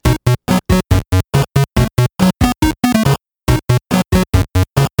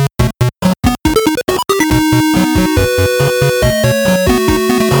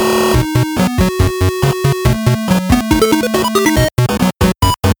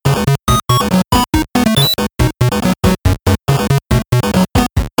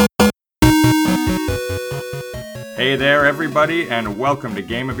Hey there, everybody, and welcome to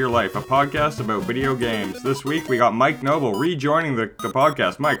Game of Your Life, a podcast about video games. This week, we got Mike Noble rejoining the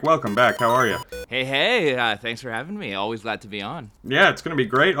podcast. Mike, welcome back. How are you? Hey, thanks for having me. Always glad to be on. Yeah, it's going to be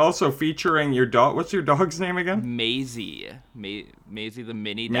great. Also featuring your dog. What's your dog's name again? Maisie. Maisie the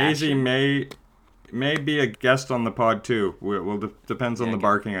mini Maisie Dasher. may be a guest on the pod, too. Depends on the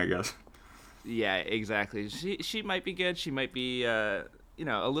barking, I guess. Yeah, exactly. She might be good. She might be, a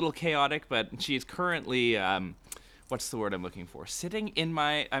little chaotic, but she's currently, what's the word I'm looking for? Sitting in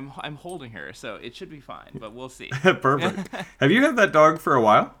my, I'm holding her, so it should be fine, but we'll see. Perfect. Have you had that dog for a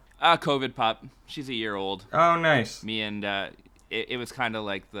while? COVID pup. She's a year old. Oh, nice. Me and, it was kind of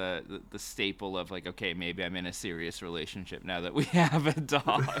like the staple of like, okay, maybe I'm in a serious relationship now that we have a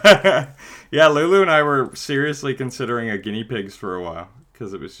dog. Yeah, Lulu and I were seriously considering a guinea pigs for a while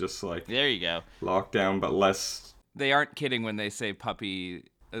because it was just like There you go. lockdown, but less. They aren't kidding when they say puppy,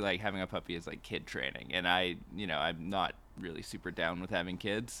 like having a puppy is like kid training. And I'm not really super down with having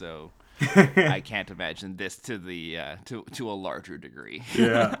kids, so I can't imagine this to the to a larger degree.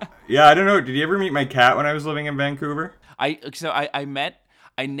 Yeah. I don't know. Did you ever meet my cat when I was living in Vancouver? I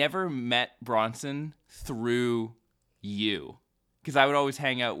never met Bronson through you, because I would always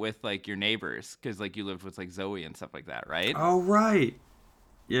hang out with like your neighbors, because like you lived with like Zoe and stuff like that, right? Oh, right.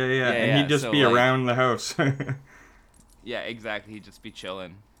 Yeah. And Yeah, he'd just so, be like, around the house. Yeah, exactly. He'd just be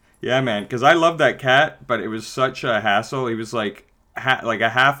chilling. Yeah, man. Because I loved that cat, but it was such a hassle. He was like a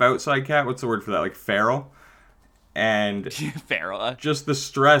half outside cat. What's the word for that? Like feral. And Feral. just the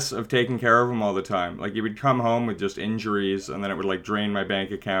stress of taking care of him all the time. Like, he would come home with just injuries, and then it would like drain my bank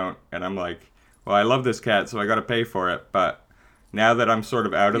account. And I'm like, well, I love this cat, so I got to pay for it. But now that I'm sort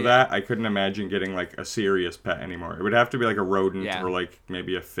of out of that, I couldn't imagine getting like a serious pet anymore. It would have to be like a rodent or like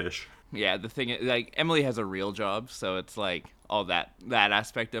maybe a fish. Yeah, the thing is, like, Emily has a real job, so it's like all that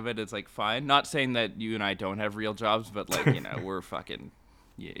aspect of it is like fine. Not saying that you and I don't have real jobs, but like, we're fucking,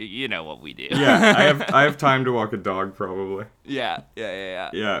 you know what we do. Yeah, I have time to walk a dog probably. Yeah.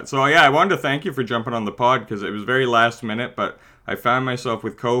 Yeah, so I wanted to thank you for jumping on the pod because it was very last minute, but I found myself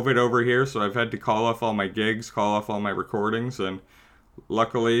with COVID over here, so I've had to call off all my gigs, call off all my recordings, and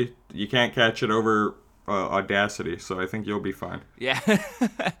luckily you can't catch it over Audacity, so I think you'll be fine. Yeah.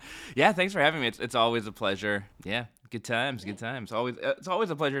 Yeah, thanks for having me. It's always a pleasure. Yeah, good times. It's always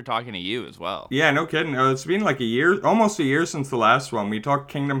a pleasure talking to you as well. Yeah, no kidding. It's been like almost a year since the last one. We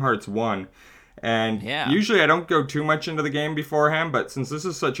talked Kingdom Hearts 1. And usually I don't go too much into the game beforehand, but since this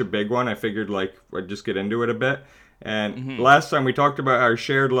is such a big one, I figured like I'd just get into it a bit. And last time we talked about our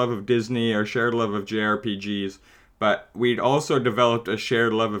shared love of Disney, our shared love of JRPGs, but we'd also developed a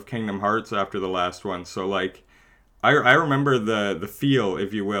shared love of Kingdom Hearts after the last one. So like, I remember the feel,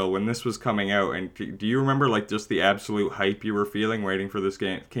 if you will, when this was coming out. And do you remember like just the absolute hype you were feeling waiting for this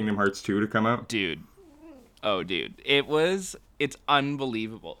game, Kingdom Hearts 2 to come out? Dude. It's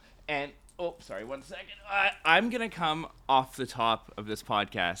unbelievable. And oh, sorry, 1 second. I'm going to come off the top of this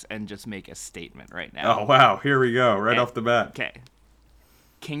podcast and just make a statement right now. Oh, wow. Here we go. Right off the bat. Okay.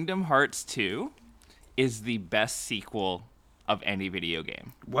 Kingdom Hearts 2 is the best sequel of any video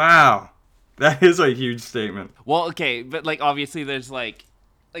game. Wow. That is a huge statement. Well, okay, but like obviously there's like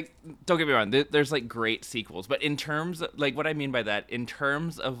don't get me wrong, there's like great sequels, but in terms of, like, what I mean by that, in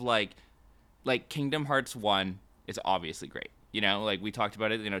terms of like Kingdom Hearts 1 is obviously great. Like we talked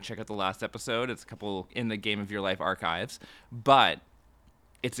about it, check out the last episode. It's a couple in the Game of Your Life archives, but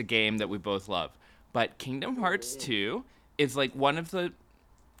it's a game that we both love. But Kingdom Hearts 2 is like one of the,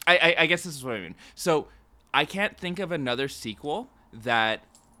 I guess this is what I mean. So I can't think of another sequel that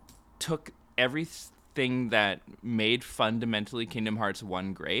took everything that made fundamentally Kingdom Hearts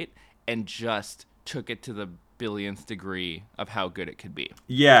 1 great and just took it to the billionth degree of how good it could be.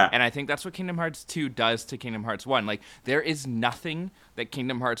 Yeah. And I think that's what Kingdom Hearts 2 does to Kingdom Hearts 1. Like, there is nothing that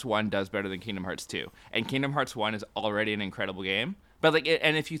Kingdom Hearts 1 does better than Kingdom Hearts 2. And Kingdom Hearts 1 is already an incredible game. But like,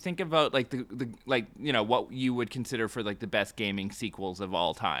 and if you think about like the like, what you would consider for like the best gaming sequels of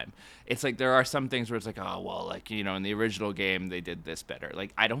all time, it's like there are some things where it's like, oh well, like, in the original game they did this better.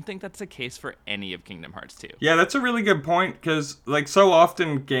 Like, I don't think that's the case for any of Kingdom Hearts 2. Yeah, that's a really good point, because like so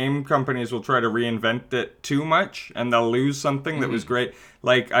often game companies will try to reinvent it too much and they'll lose something that was great.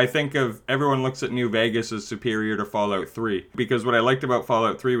 Like, I think of everyone looks at New Vegas as superior to Fallout 3, because what I liked about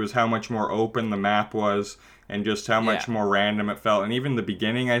Fallout 3 was how much more open the map was and just how much more random it felt. And even the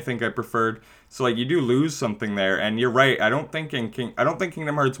beginning, I think I preferred. So like, you do lose something there. And you're right. I don't think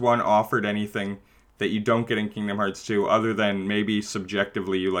Kingdom Hearts 1 offered anything that you don't get in Kingdom Hearts 2, other than maybe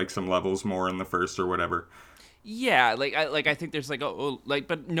subjectively you like some levels more in the first or whatever. Yeah, I think there's like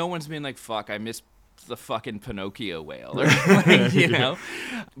but no one's been like, fuck, I miss the fucking Pinocchio whale, or like, you know.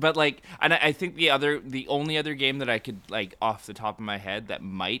 But like, and I think the only other game that I could like off the top of my head that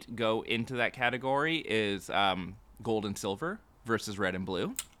might go into that category is Gold and Silver versus Red and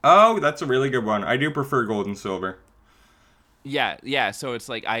Blue. Oh, that's a really good one. I do prefer Gold and Silver. Yeah. So it's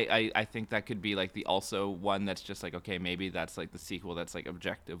like I think that could be like the also one that's just like, okay, maybe that's like the sequel that's like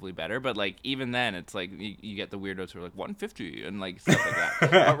objectively better. But like even then, it's like you get the weirdos who are like 150 and like stuff like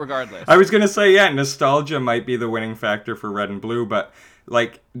that. But regardless, I was gonna say, yeah, nostalgia might be the winning factor for Red and Blue, but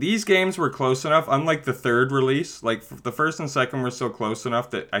like these games were close enough. Unlike the third release, like the first and second were still close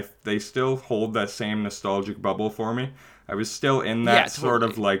enough that they still hold that same nostalgic bubble for me. I was still in that sort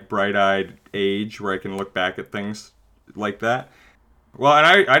of like bright-eyed age where I can look back at things like that. Well,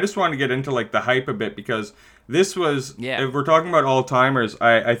 and I just wanted to get into like the hype a bit, because this was, if we're talking about all-timers,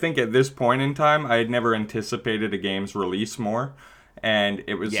 I think at this point in time I had never anticipated a game's release more. And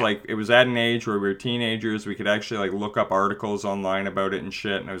it was like, it was at an age where we were teenagers, we could actually like look up articles online about it and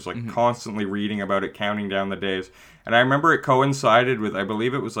shit, and I was like constantly reading about it, counting down the days. And I remember it coincided with, I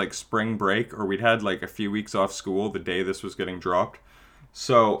believe it was like spring break, or we'd had like a few weeks off school the day this was getting dropped.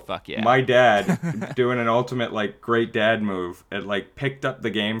 So my dad, doing an ultimate like great dad move, it like picked up the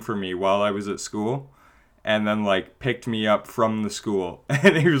game for me while I was at school, and then like picked me up from the school,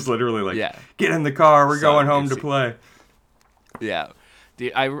 and he was literally like, "Get in the car, we're going home to play." Yeah,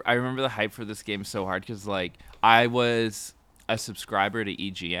 dude, I remember the hype for this game so hard because like I was a subscriber to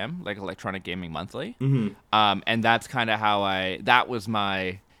EGM, like Electronic Gaming Monthly, and that's kind of how that was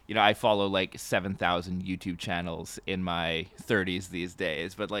my. You know, I follow like 7,000 YouTube channels in my 30s these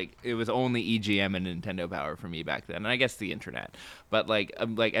days, but like it was only EGM and Nintendo Power for me back then, and I guess the internet. But like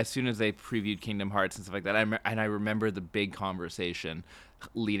as soon as they previewed Kingdom Hearts and stuff like that, I remember the big conversation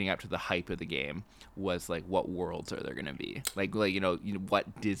leading up to the hype of the game was like, what worlds are there gonna be? Like you know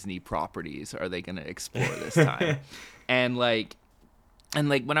what Disney properties are they gonna explore this time? and like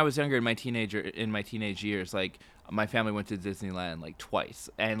when I was younger in my teenage years, like my family went to Disneyland like twice,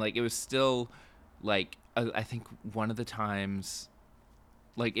 and like it was still like I think one of the times,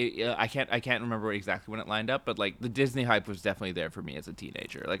 like I can't remember exactly when it lined up, but like the Disney hype was definitely there for me as a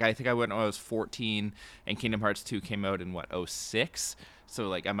teenager. Like I think I went when I was 14, and Kingdom Hearts 2 came out in 06, so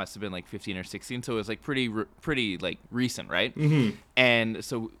like I must have been like 15 or 16, so it was like pretty like recent, right? And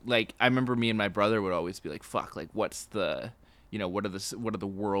so like I remember me and my brother would always be like, fuck, like what's the, you know, what are the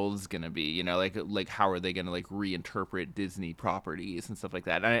worlds gonna be? You know, like how are they gonna like reinterpret Disney properties and stuff like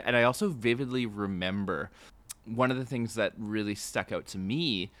that? And I also vividly remember one of the things that really stuck out to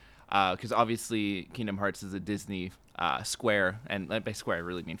me, because obviously Kingdom Hearts is a Disney Square, and by Square I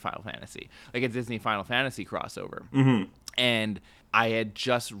really mean Final Fantasy, like a Disney Final Fantasy crossover. And I had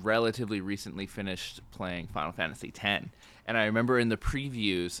just relatively recently finished playing Final Fantasy X, and I remember in the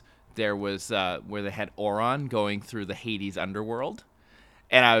previews there was where they had Auron going through the Hades underworld,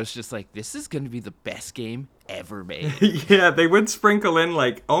 and I was just like, this is going to be the best game ever made. Yeah, they would sprinkle in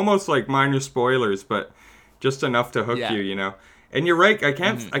like almost like minor spoilers, but just enough to hook you, you know. And you're right, I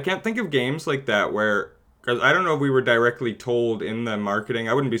can't think of games like that where, because I don't know if we were directly told in the marketing,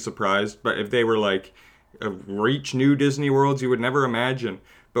 I wouldn't be surprised, but if they were like, reach new Disney worlds you would never imagine.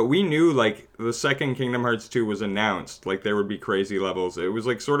 But we knew, like, the second Kingdom Hearts 2 was announced, like, there would be crazy levels. It was,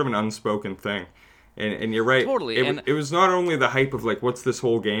 like, sort of an unspoken thing. And you're right. Totally. It was not only the hype of, like, what's this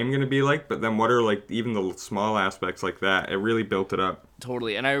whole game going to be like, but then what are, like, even the small aspects like that. It really built it up.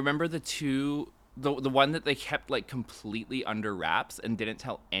 Totally. And I remember the one that they kept, like, completely under wraps and didn't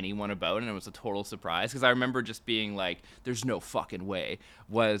tell anyone about, and it was a total surprise, because I remember just being like, there's no fucking way,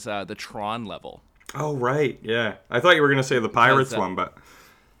 was the Tron level. Oh, right. Yeah. I thought you were going to say the Pirates one, but...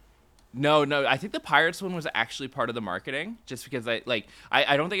 No, I think the Pirates one was actually part of the marketing, just because I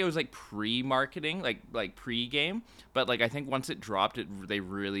don't think it was like pre-marketing, like pre-game, but like I think once it dropped, they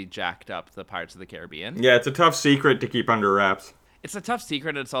really jacked up the Pirates of the Caribbean. Yeah, it's a tough secret to keep under wraps. It's a tough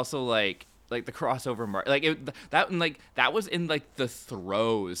secret. It's also like the crossover that was in like the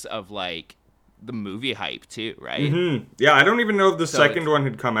throes of like the movie hype too, right? Yeah, I don't even know if the second one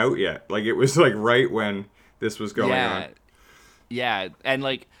had come out yet. Like it was like right when this was going on. Yeah, and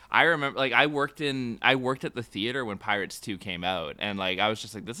like I remember, like I worked at the theater when Pirates 2 came out, and like I was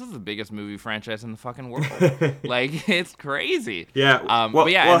just like, this is the biggest movie franchise in the fucking world. Like it's crazy. Yeah.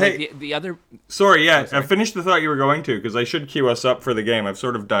 But yeah, and, hey, like, the other. Sorry, I finished the thought you were going to, because I should queue us up for the game. I've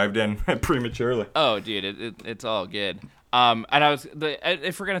sort of dived in prematurely. Oh, dude, it's all good. And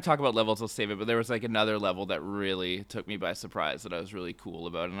if we're gonna talk about levels, I'll save it. But there was like another level that really took me by surprise that I was really cool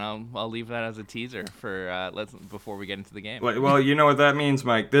about, and I'll leave that as a teaser for before we get into the game. Well, you know what that means,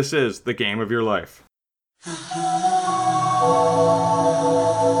 Mike. This is the game of your life.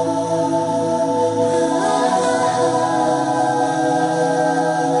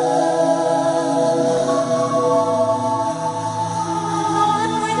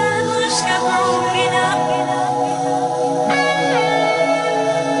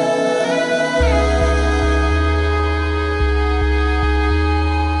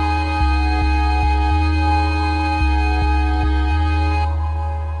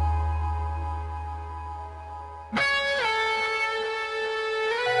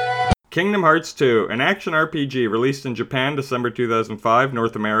 Kingdom Hearts 2, an action RPG released in Japan December 2005,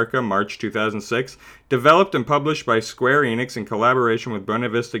 North America March 2006, developed and published by Square Enix in collaboration with Buena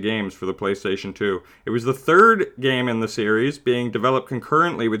Vista Games for the PlayStation 2. It was the third game in the series, being developed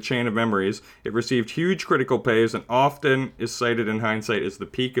concurrently with Chain of Memories. It received huge critical praise and often is cited in hindsight as the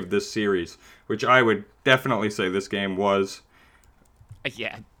peak of this series, which I would definitely say this game was.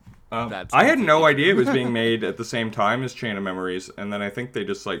 Yeah. I had no idea it was being made at the same time as Chain of Memories, and then I think they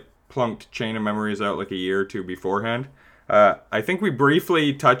just plunked Chain of Memories out a year or two beforehand. I think we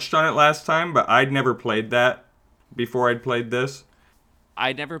briefly touched on it last time, but I'd never played that before I'd played this.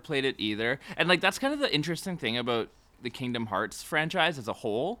 I never played it either. And that's kind of the interesting thing about the Kingdom Hearts franchise as a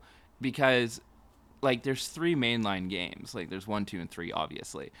whole, because there's 3 mainline games. There's 1, 2, and 3,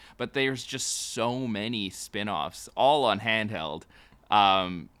 obviously. But there's just so many spin-offs, all on handheld,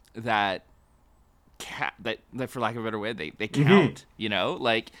 that for lack of a better way, they count,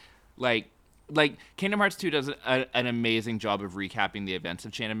 Kingdom Hearts 2 does an amazing job of recapping the events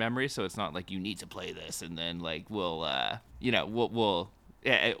of Chain of Memories, so it's not you need to play this and then we'll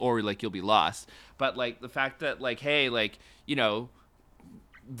or you'll be lost. But the fact that hey,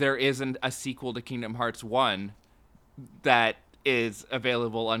 there isn't a sequel to Kingdom Hearts 1 that is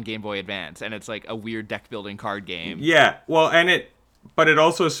available on Game Boy Advance, and it's a weird deck building card game. Yeah, well, but it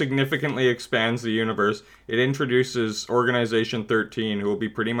also significantly expands the universe. It introduces Organization 13, who will be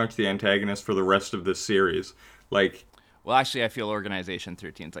pretty much the antagonist for the rest of this series. Well, actually, I feel Organization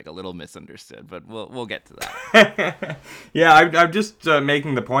 13 is a little misunderstood, but we'll get to that. Yeah, I'm just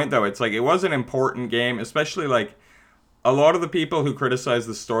making the point, though. It's it was an important game, especially a lot of the people who criticize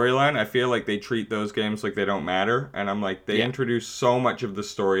the storyline, I feel they treat those games like they don't matter. And I'm they introduce so much of the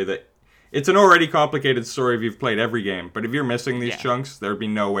story that it's an already complicated story if you've played every game. But if you're missing these chunks, there'd be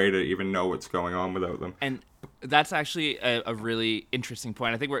no way to even know what's going on without them. And that's actually a really interesting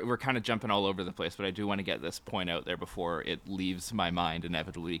point. I think we're kind of jumping all over the place, but I do want to get this point out there before it leaves my mind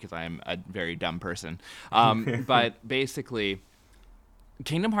inevitably, because I am a very dumb person. But basically,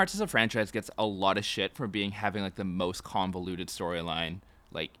 Kingdom Hearts as a franchise gets a lot of shit for having the most convoluted storyline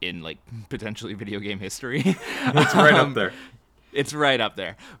in potentially video game history. It's right up there. It's right up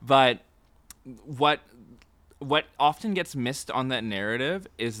there. But what often gets missed on that narrative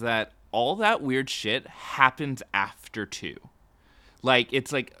is that all that weird shit happens after 2.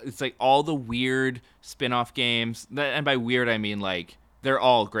 It's all the weird spin-off games, and by weird I mean they're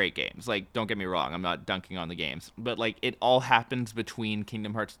all great games. Don't get me wrong, I'm not dunking on the games, but it all happens between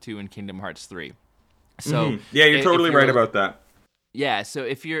Kingdom Hearts 2 and Kingdom Hearts 3. So yeah, you're totally right about that. Yeah, so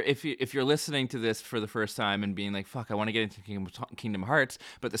if you're listening to this for the first time and being fuck, I want to get into Kingdom Hearts,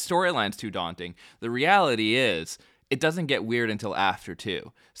 but the storyline's too daunting. The reality is, it doesn't get weird until after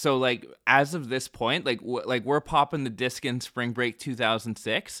 2. So as of this point, we're popping the disc in Spring Break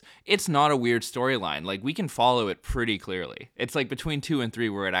 2006. It's not a weird storyline. We can follow it pretty clearly. It's between 2 and 3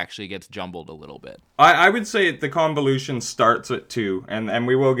 where it actually gets jumbled a little bit. I would say the convolution starts at 2, and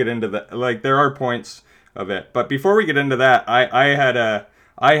we will get into that. There are points of it, but before we get into that, I had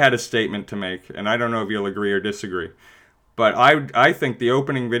a statement to make, and I don't know if you'll agree or disagree, but I think the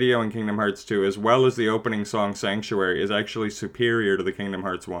opening video in Kingdom Hearts 2, as well as the opening song Sanctuary, is actually superior to the Kingdom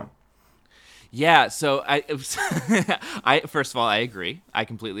Hearts 1. Yeah, so I first of all, I agree. I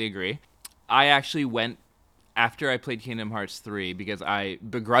completely agree. I actually went after I played Kingdom Hearts 3, because I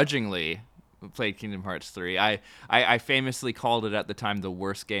begrudgingly played Kingdom Hearts 3. I famously called it at the time the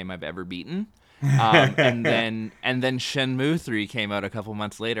worst game I've ever beaten. And then Shenmue 3 came out a couple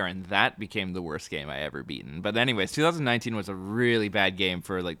months later, and that became the worst game I ever beaten. But anyways, 2019 was a really bad game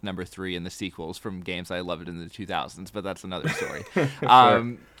for number 3 in the sequels from games I loved in the 2000s, but that's another story.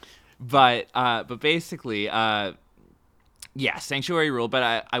 But basically, yeah, Sanctuary ruled,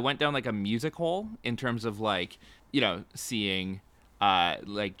 but I went down a music hole in terms of seeing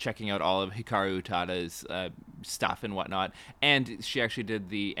checking out all of Hikaru Utada's stuff and whatnot, and she actually did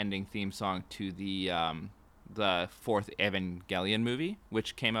the ending theme song to the 4th Evangelion movie,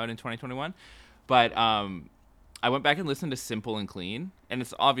 which came out in 2021. But I went back and listened to Simple and Clean, and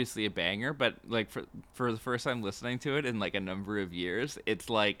it's obviously a banger, but for the first time listening to it in a number of years, it's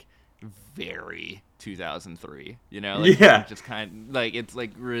very 2003, yeah, just kind of it's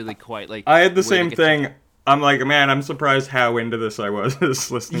really quite I had the same thing. I'm man, I'm surprised how into this I was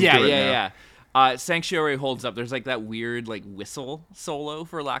listening to it now. Yeah. Sanctuary holds up. There's that weird whistle solo,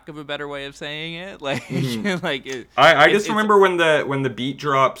 for lack of a better way of saying it. I just remember when the beat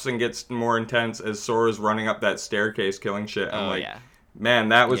drops and gets more intense as Sora's running up that staircase killing shit. I'm man,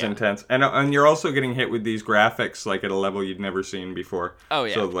 that was intense. And you're also getting hit with these graphics at a level you'd never seen before. Oh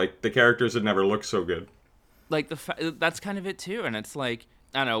yeah. So the characters had never looked so good. That's kind of it too, and it's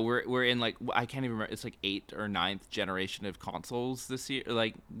I don't know. We're in like I can't even remember. It's like 8th or 9th generation of consoles this year.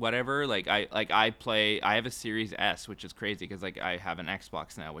 Like whatever. I play. I have a Series S, which is crazy because like I have an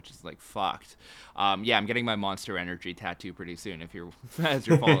Xbox now, which is like fucked. Yeah, I'm getting my Monster Energy tattoo pretty soon. If you're as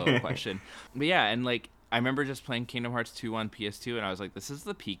your follow up question. But yeah, and like I remember just playing Kingdom Hearts 2 on PS2, and I was like, this is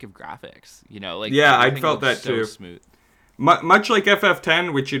the peak of graphics. You know, like yeah, I felt that so too. Smooth. Much like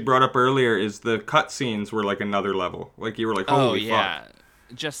FF10, which you'd brought up earlier, is the cutscenes were like another level. Like you were like, holy fuck.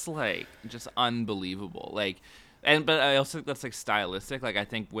 Just unbelievable. Like, but I also think that's like stylistic. Like I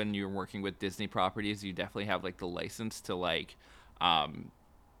think when you're working with Disney properties, you definitely have like the license to like,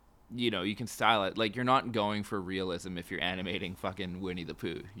 you can style it. Like you're not going for realism if you're animating fucking Winnie the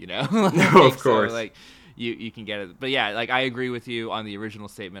Pooh. Like, no, of course. So, like you can get it. But yeah, like I agree with you on the original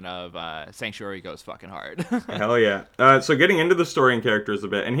statement of Sanctuary goes fucking hard. Hell yeah. So getting into the story and characters a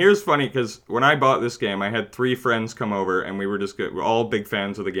bit, and here's funny because when I bought this game, I had 3 friends come over, and we were we're all big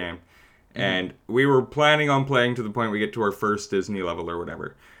fans of the game, and we were planning on playing to the point we get to our first Disney level or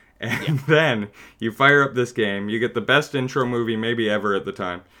whatever. And then you fire up this game, you get the best intro movie maybe ever at the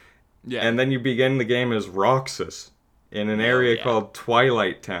time. Yeah. And then you begin the game as Roxas in an area called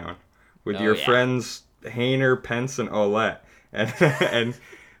Twilight Town with your friends Hayner, Pence, and Olette. And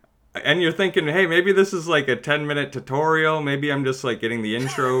you're thinking, hey, maybe this is like a 10-minute tutorial. Maybe I'm just like getting the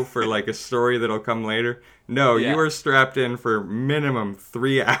intro for like a story that'll come later. No, you are strapped in for minimum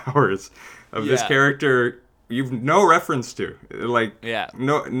 3 hours of this character you've no reference to. Like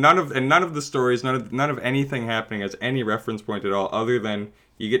none of the stories, none of anything happening has any reference point at all, other than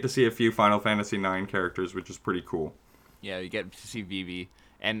you get to see a few Final Fantasy IX characters, which is pretty cool. Yeah, you get to see Vivi.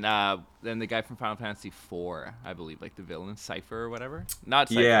 And then the guy from Final Fantasy IV, I believe, like the villain, Cypher or whatever. Not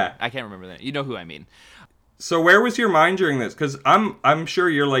Cypher. Yeah. I can't remember that. You know who I mean. So where was your mind during this? Because I'm sure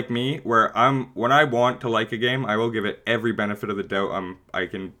you're like me, where when I want to like a game, I will give it every benefit of the doubt I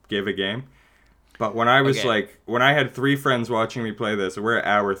can give a game. But when I was when I had 3 friends watching me play this, we're at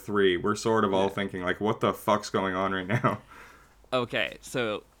hour 3, we're sort of all thinking like, what the fuck's going on right now? Okay,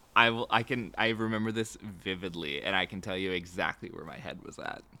 so I remember this vividly, and I can tell you exactly where my head was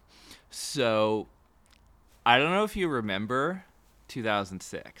at. So, I don't know if you remember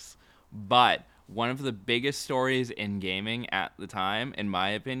 2006, but one of the biggest stories in gaming at the time, in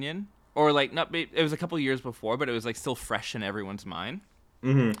my opinion, or like it was a couple years before, but it was like still fresh in everyone's mind,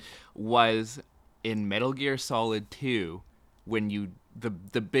 was in Metal Gear Solid 2 when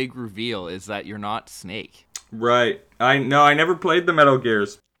the big reveal is that you're not Snake. Right. I never played the Metal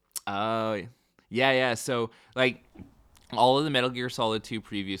Gears. Oh, yeah. So, like, all of the Metal Gear Solid 2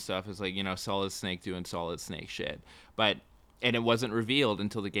 preview stuff is, like, Solid Snake doing Solid Snake shit. And it wasn't revealed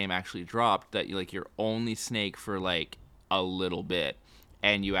until the game actually dropped that, you're only Snake for, like, a little bit.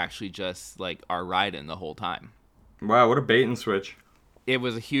 And you actually just, like, are Raiden the whole time. Wow, what a bait and switch. It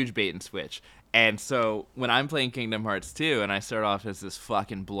was a huge bait and switch. And so, when I'm playing Kingdom Hearts 2 and I start off as this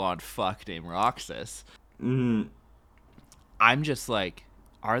fucking blonde fuck named Roxas, I'm just like,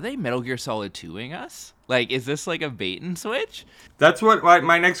 are they Metal Gear Solid 2ing us? Like, is this like a bait and switch? That's what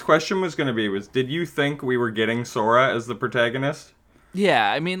my next question was going to be, did you think we were getting Sora as the protagonist?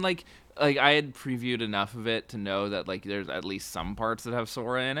 Yeah, I mean, like I had previewed enough of it to know that, like, there's at least some parts that have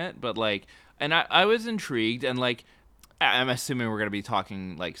Sora in it, but, like, and I was intrigued, and, like, I'm assuming we're going to be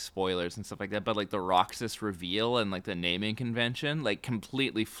talking, like, spoilers and stuff like that, but, like, the Roxas reveal and, like, the naming convention, like,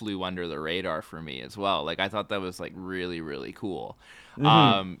 completely flew under the radar for me as well. Like, I thought that was, like, really, really cool.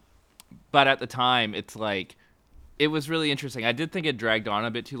 But at the time, it's, like, it was really interesting. I did think it dragged on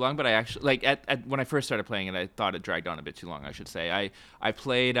a bit too long, but I actually, like, when I first started playing it, I thought it dragged on a bit too long, I should say. I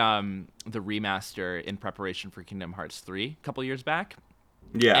played the remaster in preparation for Kingdom Hearts 3 a couple years back.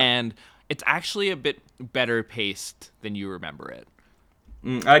 Yeah. And it's actually a bit better paced than you remember it.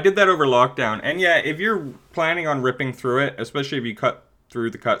 I did that over lockdown. And yeah, if you're planning on ripping through it, especially if you cut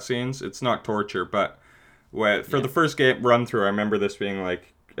through the cutscenes, it's not torture. But for the first game run through, I remember this being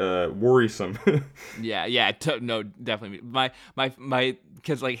like worrisome. No, definitely. My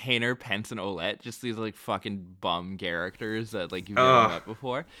because like Hayner, Pence, and Olette, just these like fucking bum characters that like you've never met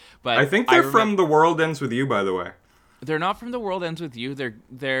before. But I think they're from The World Ends With You, by the way. They're not from The World Ends With You.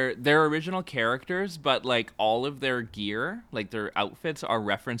 They're original characters, but like all of their gear, like their outfits, are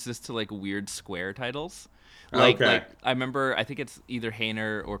references to like weird Square titles. Like I remember, I think it's either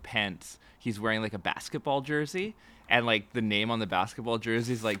Hayner or Pence. He's wearing like a basketball jersey, and like the name on the basketball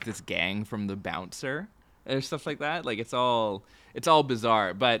jersey is like this gang from The Bouncer or stuff like that. Like it's all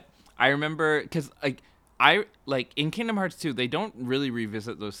bizarre. But I remember because like in Kingdom Hearts 2, they don't really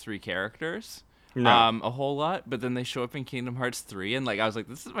revisit those 3 characters. No. a whole lot, but then they show up in Kingdom Hearts 3, and like I was like,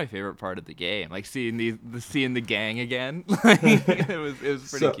 this is my favorite part of the game. Like seeing seeing the gang again. Like, it was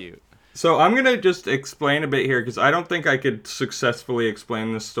pretty cute. So I'm gonna just explain a bit here because I don't think I could successfully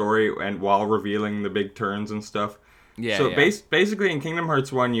explain this story and while revealing the big turns and stuff. Yeah. So Yeah. basically, in Kingdom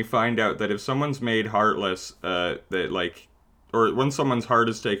Hearts 1, you find out that if someone's made heartless, that like, or when someone's heart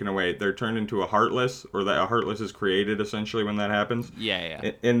is taken away, they're turned into a heartless, or that a heartless is created essentially when that happens. Yeah.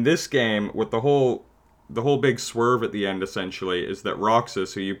 Yeah. In this game, with the whole big swerve at the end essentially is that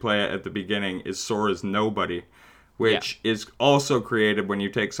Roxas, who you play at the beginning, is Sora's nobody, which is also created when you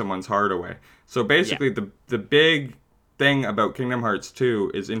take someone's heart away. So basically, the big thing about Kingdom Hearts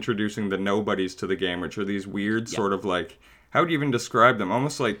 2 is introducing the nobodies to the game, which are these weird sort of like, how would you even describe them?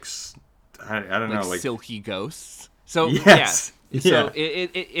 Almost like, I don't know, like silky ghosts. So yes. So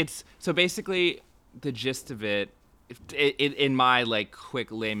it's so basically the gist of it, in my like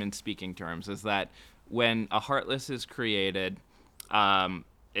quick layman speaking terms, is that when a heartless is created,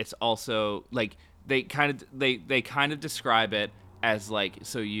 it's also like they kind of describe it as like,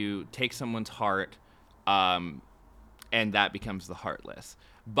 so you take someone's heart, and that becomes the heartless.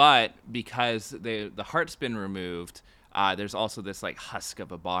 But because the heart's been removed, there's also this like husk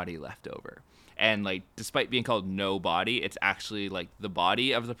of a body left over. And like, despite being called no body, it's actually like the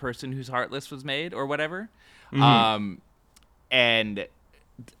body of the person whose heartless was made or whatever. Mm-hmm.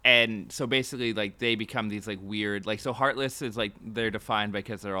 And so basically, like, they become these like weird, like, so heartless is like, they're defined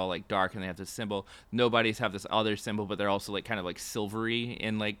because they're all like dark and they have this symbol. Nobodies have this other symbol, but they're also like kind of like silvery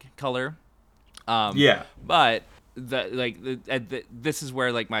in like color. But this is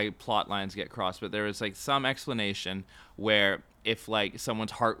where like my plot lines get crossed. But there was like some explanation where if like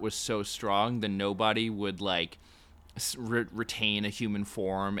someone's heart was so strong, then nobody would like retain a human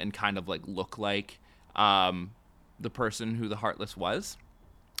form and kind of like look like the person who the heartless was.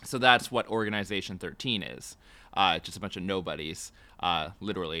 So that's what Organization 13 is. Just a bunch of nobodies,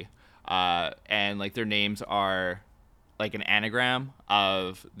 literally. And like their names are like an anagram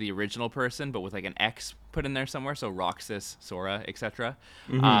of the original person, but with like an X put in there somewhere. So Roxas, Sora, etc.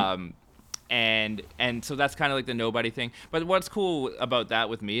 Mm-hmm. And so that's kind of like the nobody thing. But what's cool about that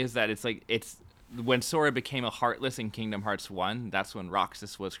with me is that it's when Sora became a Heartless in Kingdom Hearts 1, that's when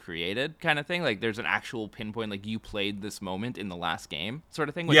Roxas was created, kind of thing. Like, there's an actual pinpoint, like, you played this moment in the last game, sort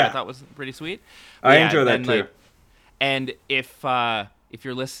of thing, which I thought was pretty sweet. I enjoy that, too. Like, and if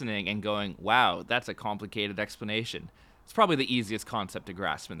you're listening and going, wow, that's a complicated explanation, it's probably the easiest concept to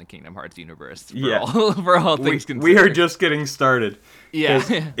grasp in the Kingdom Hearts universe for all things considered. We are just getting started. Yeah.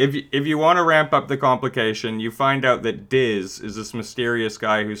 if you want to ramp up the complication, you find out that Diz is this mysterious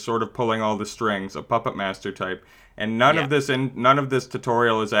guy who's sort of pulling all the strings, a puppet master type. And none of this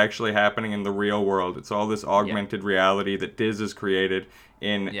tutorial is actually happening in the real world. It's all this augmented reality that Diz has created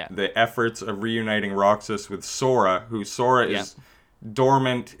in the efforts of reuniting Roxas with Sora, who Sora is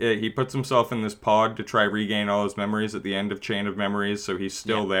dormant. He puts himself in this pod to try regain all his memories at the end of Chain of Memories, so he's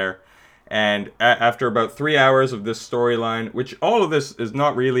still there. And after about 3 hours of this storyline, which all of this is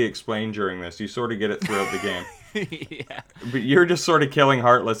not really explained during this, you sort of get it throughout the game. But you're just sort of killing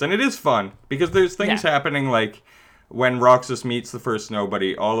Heartless, and it is fun because there's things happening like when Roxas meets the first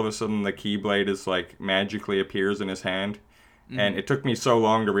nobody, all of a sudden the Keyblade is like magically appears in his hand. And it took me so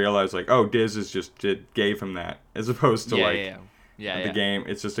long to realize, like, oh, Diz is just gave him that, as opposed to the game.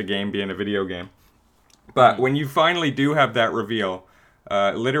 It's just a game being a video game. But when you finally do have that reveal,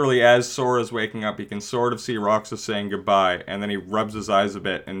 literally as Sora's waking up, he can sort of see Roxas saying goodbye, and then he rubs his eyes a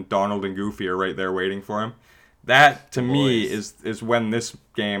bit, and Donald and Goofy are right there waiting for him. That, to me, is when this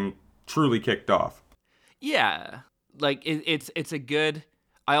game truly kicked off. Yeah. Like, it's a good...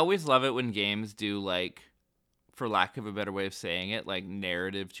 I always love it when games do, like, for lack of a better way of saying it, like,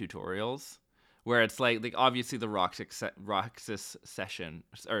 narrative tutorials. Where it's like obviously the Roxas section.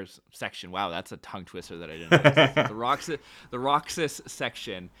 Wow, that's a tongue twister that I didn't know. The Roxas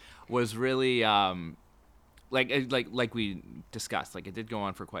section was really like we discussed. Like, it did go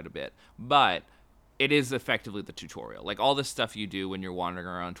on for quite a bit, but it is effectively the tutorial. Like, all this stuff you do when you're wandering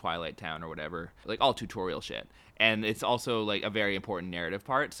around Twilight Town or whatever, like all tutorial shit. And it's also like a very important narrative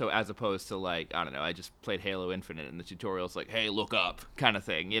part. So as opposed to, like, I don't know, I just played Halo Infinite and the tutorial's like, hey, look up, kind of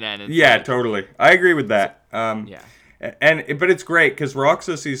thing, you know? And like, totally. I agree with that. But it's great because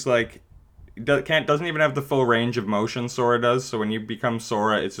Roxas, he's like, doesn't even have the full range of motion Sora does. So when you become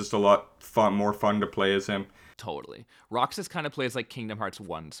Sora, it's just a lot more fun to play as him. Totally. Roxas kind of plays like Kingdom Hearts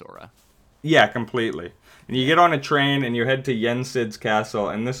 1 Sora. Yeah, completely. And you get on a train and you head to Yensid's castle,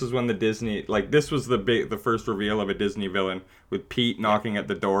 and this is when the Disney, like, this was the first reveal of a Disney villain, with Pete knocking at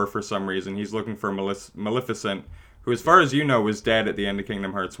the door for some reason. He's looking for Maleficent, who, as far as you know, was dead at the end of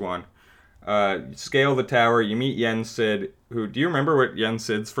Kingdom Hearts 1. Scale the tower. You meet Yen Sid. Who do you remember what Yen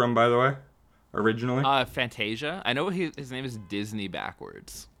Sid's from, by the way? Originally? Fantasia. I know his name is Disney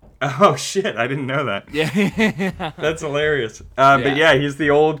backwards. Oh shit! I didn't know that. Yeah. That's hilarious. But yeah, he's the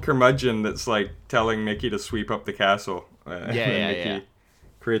old curmudgeon that's like telling Mickey to sweep up the castle. Mickey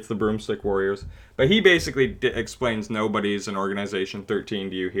creates the broomstick warriors. But he basically explains nobody's in Organization 13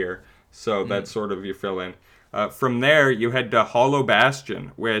 to you here. So that's sort of your fill in. From there, you head to Hollow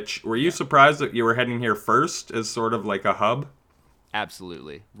Bastion, which, were you surprised that you were heading here first as sort of like a hub?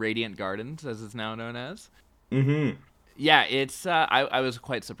 Absolutely. Radiant Gardens, as it's now known as. Mm-hmm. Yeah, it's I was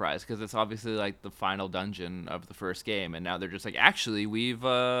quite surprised because it's obviously like the final dungeon of the first game, and now they're just like, actually, we've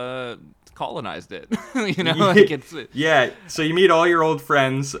colonized it. Like it's yeah. So you meet all your old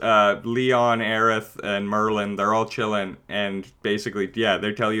friends, Leon, Aerith, and Merlin. They're all chilling, and basically, yeah,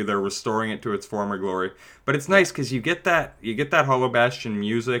 they tell you they're restoring it to its former glory. But it's nice because you get that Hollow Bastion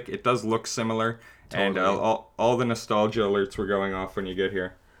music. It does look similar, totally. And all the nostalgia alerts were going off when you get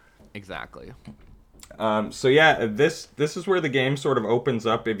here. Exactly. So yeah, this is where the game sort of opens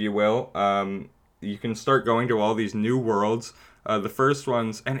up, if you will. You can start going to all these new worlds. The first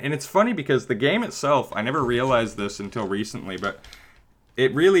ones, and it's funny because the game itself, I never realized this until recently, but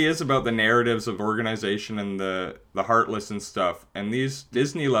it really is about the narratives of Organization and the Heartless and stuff. And these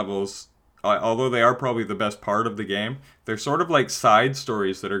Disney levels, although they are probably the best part of the game, they're sort of like side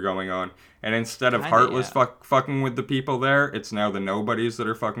stories that are going on. And instead of Heartless fucking with the people there, it's now the nobodies that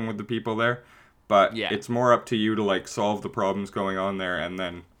are fucking with the people there. But it's more up to you to like solve the problems going on there, and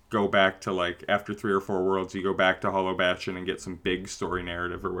then go back to like after 3 or 4 worlds, you go back to Hollow Bastion and get some big story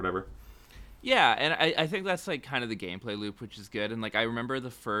narrative or whatever. Yeah, and I think that's like kind of the gameplay loop, which is good. And like I remember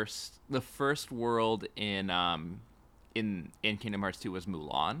the first world in Kingdom Hearts 2 was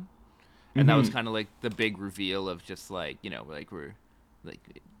Mulan, and that was kind of like the big reveal of just like like we're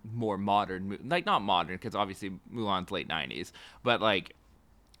like more modern, like not modern because obviously Mulan's late 90s, but like.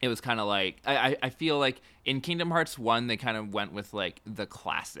 It was kind of like I feel like in Kingdom Hearts 1 they kind of went with like the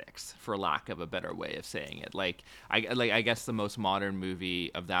classics, for lack of a better way of saying it. Like I guess the most modern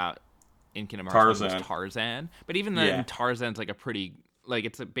movie of that in Kingdom Hearts was Tarzan. But even then Tarzan's like a pretty like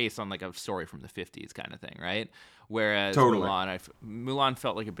it's based on like a story from the 50s kind of thing, right? Whereas Mulan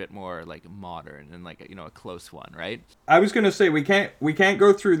felt like a bit more like modern and like a close one, right? I was gonna say we can't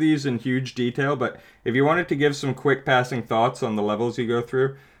go through these in huge detail, but if you wanted to give some quick passing thoughts on the levels you go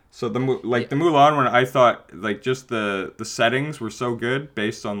through. So the Mulan one, I thought like just the settings were so good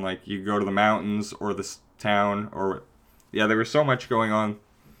based on like you go to the mountains or the town or there was so much going on.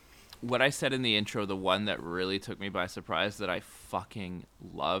 What I said in the intro, the one that really took me by surprise that I fucking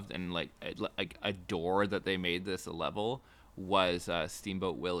loved and like adore that they made this a level was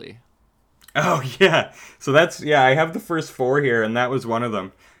Steamboat Willie. Oh yeah, so that's I have the first 4 here, and that was one of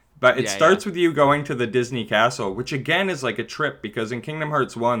them. But it starts with you going to the Disney Castle, which again is like a trip because in Kingdom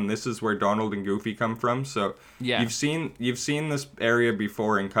Hearts 1, this is where Donald and Goofy come from. So you've seen this area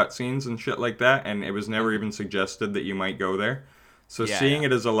before in cutscenes and shit like that, and it was never even suggested that you might go there. So seeing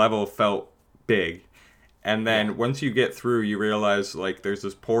it as a level felt big. And then once you get through, you realize like there's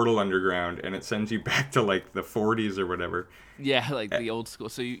this portal underground, and it sends you back to like the 40s or whatever. Yeah, like the old school.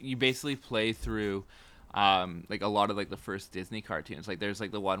 So you basically play through like a lot of like the first Disney cartoons. Like there's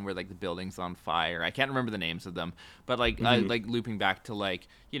like the one where like the building's on fire. I can't remember the names of them, but like like looping back to like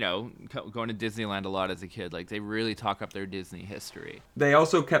going to Disneyland a lot as a kid. Like they really talk up their Disney history. They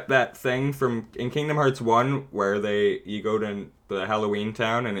also kept that thing from in Kingdom Hearts 1 where you go to the Halloween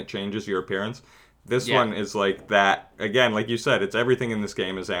town and it changes your appearance. This one is like that again. Like you said, it's everything in this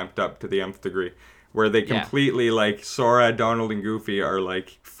game is amped up to the nth degree. Where they completely, like, Sora, Donald, and Goofy are,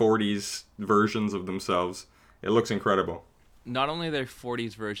 like, 40s versions of themselves. It looks incredible. Not only their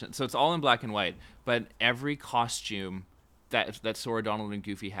 40s version, so it's all in black and white, but every costume that Sora, Donald, and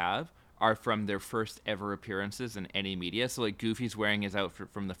Goofy have are from their first ever appearances in any media. So, like, Goofy's wearing his outfit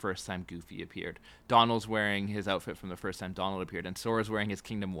from the first time Goofy appeared. Donald's wearing his outfit from the first time Donald appeared. And Sora's wearing his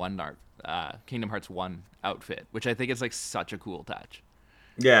Kingdom Hearts 1 outfit, which I think is, like, such a cool touch.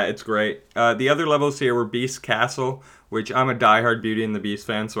 Yeah, it's great. The other levels here were Beast Castle, which I'm a diehard Beauty and the Beast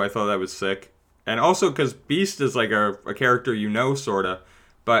fan, so I thought that was sick. And also because Beast is like a character sort of.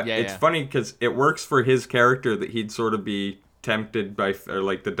 But it's funny because it works for his character that he'd sort of be tempted by or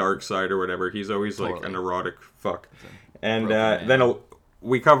like the dark side or whatever. He's always like an erotic fuck. And then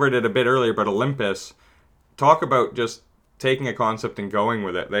we covered it a bit earlier, but Olympus, talk about just taking a concept and going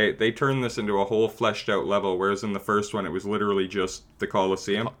with it. They turned this into a whole fleshed out level, whereas in the first one it was literally just the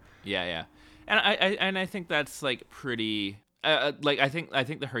Colosseum. Yeah. And I think that's like pretty like I think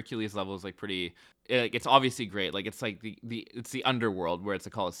the Hercules level is like pretty. Like it's obviously great. Like it's like it's the underworld where it's the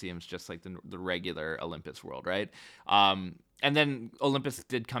Colosseum's just like the regular Olympus world, right? And then Olympus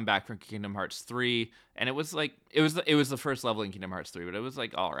did come back from Kingdom Hearts 3, and it was like it was the first level in Kingdom Hearts 3, but it was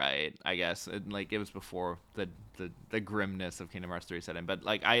like all right, I guess. And like it was before the grimness of Kingdom Hearts 3 set in. But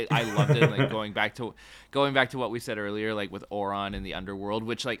like I loved it. Like going back to what we said earlier, like with Auron in the underworld,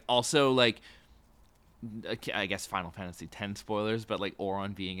 which like also like. I guess Final Fantasy X spoilers, but like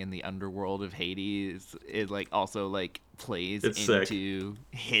Auron being in the underworld of Hades, it like also like plays it's into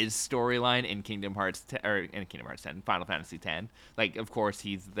his storyline in Kingdom Hearts or in Kingdom Hearts 10, Final Fantasy X. Like, of course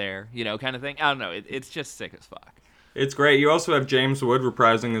he's there, kind of thing. I don't know. It's just sick as fuck. It's great. You also have James Wood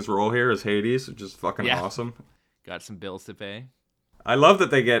reprising his role here as Hades, which is fucking awesome. Got some bills to pay. I love that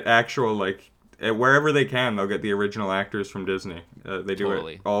they get actual like wherever they can, they'll get the original actors from Disney. They do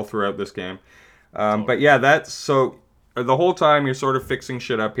it all throughout this game. But yeah, that's so the whole time you're sort of fixing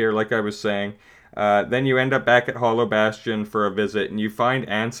shit up here, like I was saying. Then you end up back at Hollow Bastion for a visit, and you find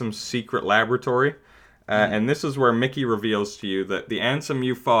Ansem's secret laboratory. And this is where Mickey reveals to you that the Ansem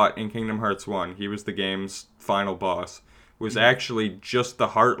you fought in Kingdom Hearts 1, he was the game's final boss, was actually just the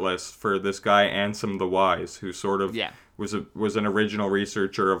Heartless for this guy Ansem the Wise, who sort of was an original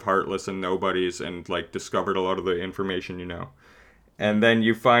researcher of Heartless and Nobodies and like discovered a lot of the information you know. And then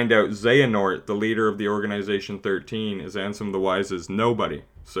you find out Xehanort, the leader of the Organization 13, is Ansem the Wise's nobody.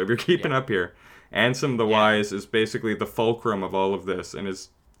 So if you're keeping up here, Ansem the Wise is basically the fulcrum of all of this, and is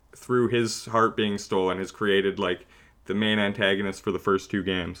through his heart being stolen has created like the main antagonist for the first two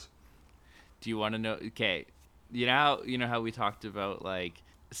games. Do you want to know? Okay, you know how we talked about like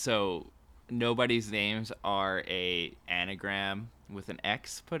so nobody's names are a anagram with an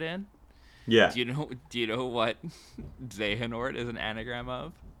X put in. Yeah. Do you know what Xehanort is an anagram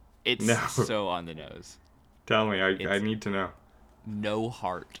of? It's so on the nose. Tell me, I need to know. No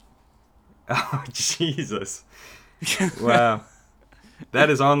heart. Oh, Jesus. Wow.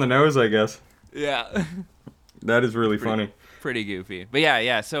 That is on the nose, I guess. Yeah. That is really funny. Pretty goofy. But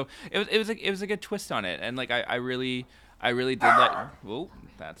yeah. So it was a good twist on it, and like I really did like. Whoa,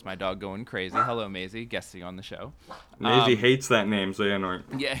 that's my dog going crazy. Hello, Maisie, guesting on the show. Maisie hates that name, Xehanort.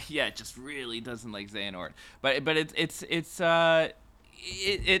 Yeah, it just really doesn't like Xehanort. But it's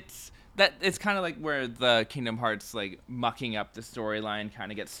that it's kind of like where the Kingdom Hearts like mucking up the storyline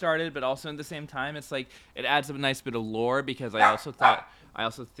kind of gets started, but also at the same time it's like it adds a nice bit of lore, because I also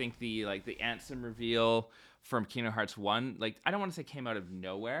think the Ansem reveal from Kingdom Hearts 1, like I don't want to say came out of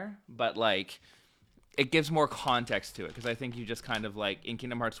nowhere, but like it gives more context to it, because I think you just kind of like in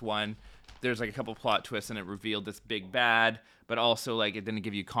Kingdom Hearts 1 there's like a couple plot twists and it revealed this big bad, but also like it didn't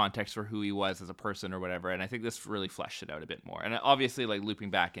give you context for who he was as a person or whatever, and I think this really fleshed it out a bit more, and obviously like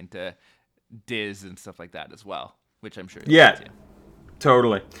looping back into Diz and stuff like that as well, which I'm sure you'll get to.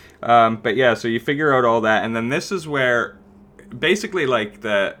 Totally. But yeah, so you figure out all that, and then this is where basically like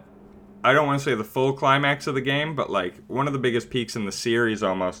I don't want to say the full climax of the game, but like one of the biggest peaks in the series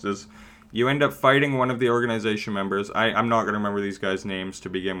almost is you end up fighting one of the organization members. I'm not going to remember these guys' names to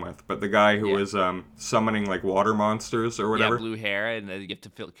begin with, but the guy who was summoning like water monsters or whatever. Yeah, blue hair, and you have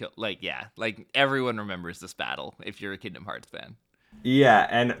to kill like everyone remembers this battle if you're a Kingdom Hearts fan. Yeah,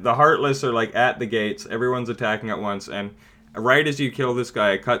 and the Heartless are like at the gates. Everyone's attacking at once, and right as you kill this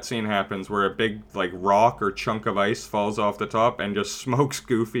guy, a cutscene happens where a big like rock or chunk of ice falls off the top and just smokes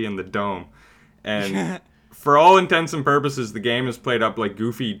Goofy in the dome. And for all intents and purposes, the game is played up like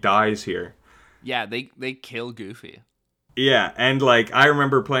Goofy dies here. Yeah, they kill Goofy. Yeah, and like I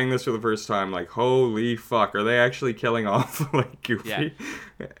remember playing this for the first time, like holy fuck, are they actually killing off like Goofy?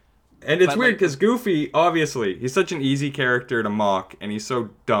 Yeah. And it's weird because Goofy, obviously, he's such an easy character to mock, and he's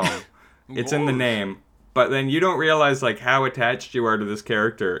so dumb. It's in the name. But then you don't realize like how attached you are to this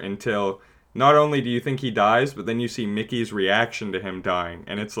character until not only do you think he dies, but then you see Mickey's reaction to him dying,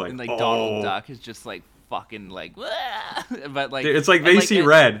 and it's like, and like Donald Duck is just like fucking like, but like it's like they see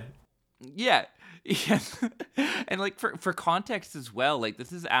red. Yeah. Yeah. And like for context as well, like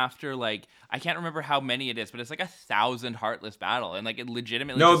this is after like I can't remember how many it is, but it's like 1,000 Heartless battle, and like it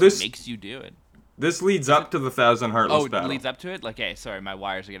legitimately makes you do it. This leads up to the 1,000 Heartless battle. Oh, it leads up to it? Like, okay, sorry, my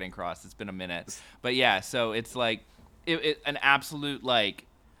wires are getting crossed. It's been a minute. But yeah, so it's like an absolute like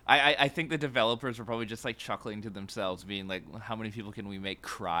I think the developers were probably just like chuckling to themselves, being like, how many people can we make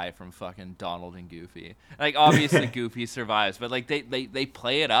cry from fucking Donald and Goofy? Like obviously Goofy survives, but like they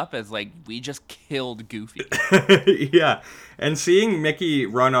play it up as like we just killed Goofy. Yeah. And seeing Mickey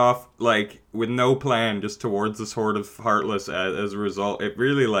run off like with no plan just towards this horde of Heartless as a result, it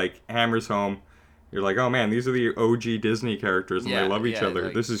really like hammers home. You're like, oh man, these are the OG Disney characters and they love each other.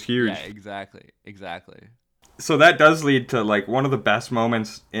 Like, this is huge. Yeah, exactly. So that does lead to like one of the best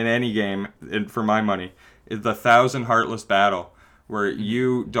moments in any game, for my money, is the Thousand Heartless battle, where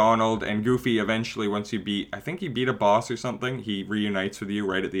you, Donald, and Goofy eventually, once you beat, I think you beat a boss or something, he reunites with you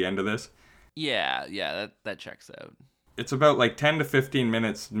right at the end of this. Yeah, that checks out. It's about like 10 to 15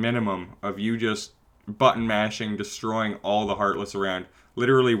 minutes minimum of you just button mashing, destroying all the Heartless around.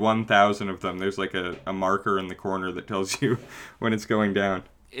 Literally 1,000 of them. There's like a marker in the corner that tells you when it's going down.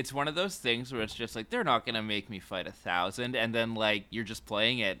 It's one of those things where it's just like, they're not gonna make me fight 1,000, and then like you're just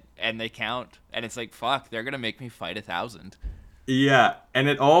playing it and they count, and it's like, fuck, they're gonna make me fight 1,000. Yeah, and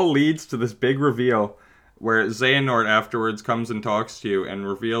it all leads to this big reveal where Xehanort afterwards comes and talks to you and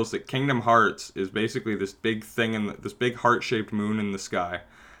reveals that Kingdom Hearts is basically this big thing in this big heart-shaped moon in the sky,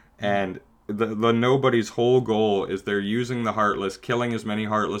 and the Nobody's whole goal is they're using the Heartless, killing as many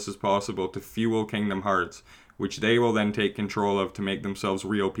Heartless as possible to fuel Kingdom Hearts, which they will then take control of to make themselves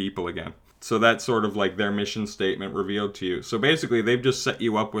real people again. So that's sort of like their mission statement revealed to you. So basically, they've just set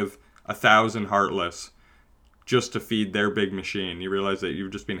you up with 1,000 Heartless just to feed their big machine. You realize that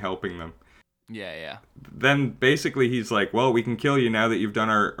you've just been helping them. Yeah. Then basically he's like, well, we can kill you now that you've done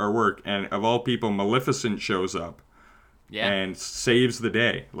our work. And of all people, Maleficent shows up. Yeah. And saves the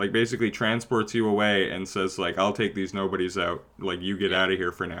day. Like, basically transports you away and says, like, I'll take these nobodies out. Like, you get out of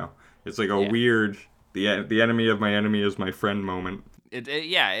here for now. It's like a weird, the enemy of my enemy is my friend moment.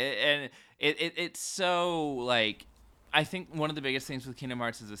 It's so, like, I think one of the biggest things with Kingdom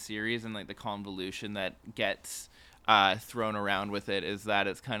Hearts as a series, and like the convolution that gets thrown around with it, is that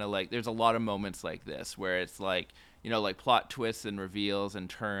it's kind of like there's a lot of moments like this where it's like, you know, like plot twists and reveals and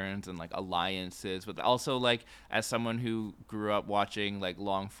turns and like alliances, but also like as someone who grew up watching like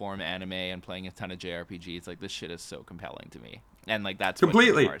long form anime and playing a ton of JRPGs, like this shit is so compelling to me, and like that's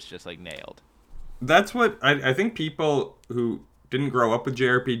completely what Kingdom Hearts just like nailed. That's what I think people who didn't grow up with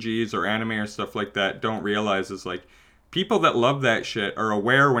JRPGs or anime or stuff like that don't realize is like, people that love that shit are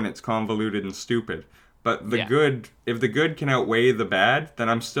aware when it's convoluted and stupid. But the good, if the good can outweigh the bad, then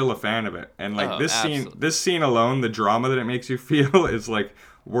I'm still a fan of it. And like this scene alone, the drama that it makes you feel is like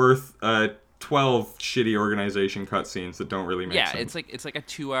worth 12 shitty organization cutscenes that don't really make sense. Yeah, it's like a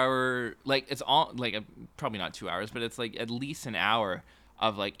 2 hour, like it's all like probably not 2 hours, but it's like at least an hour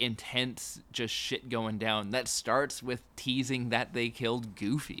of like intense just shit going down that starts with teasing that they killed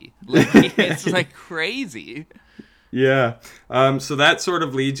Goofy. Like it's like crazy. Yeah. So that sort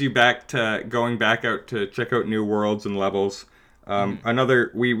of leads you back to going back out to check out new worlds and levels.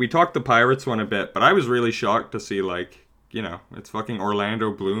 Another, we talked the Pirates one a bit, but I was really shocked to see, like, you know, it's fucking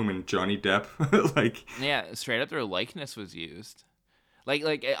Orlando Bloom and Johnny Depp. Like, yeah, straight up their likeness was used. Like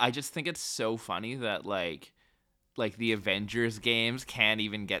I just think it's so funny that like the Avengers games can't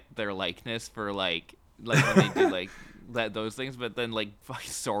even get their likeness for like when they do like those things, but then like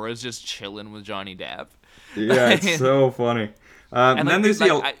Sora's just chilling with Johnny Depp. Yeah, it's so funny. And then there's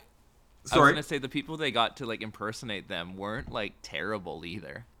I was gonna say the people they got to like impersonate them weren't like terrible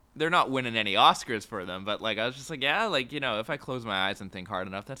either. They're not winning any Oscars for them, but like I was just like, yeah, like, you know, if I close my eyes and think hard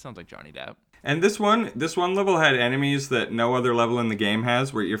enough, that sounds like Johnny Depp. And this one level had enemies that no other level in the game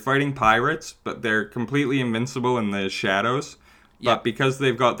has, where you're fighting pirates, but they're completely invincible in the shadows. Yep. But because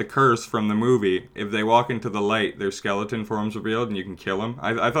they've got the curse from the movie, if they walk into the light, their skeleton form's revealed and you can kill them.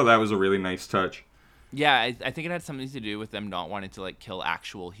 I thought that was a really nice touch. Yeah, I think it had something to do with them not wanting to like kill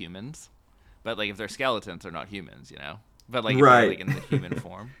actual humans. But like if they're skeletons, they're not humans, you know? But like if they're like in the human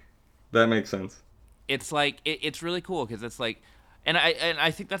form. That makes sense. It's like it's really cool because it's like, and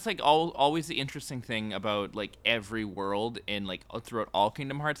I think that's like always the interesting thing about like every world in like throughout all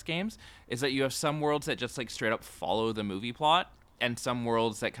Kingdom Hearts games is that you have some worlds that just like straight up follow the movie plot, and some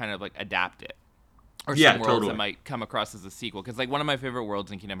worlds that kind of like adapt it, or some worlds that might come across as a sequel. Because like one of my favorite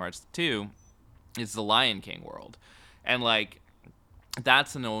worlds in Kingdom Hearts 2 is the Lion King world, and like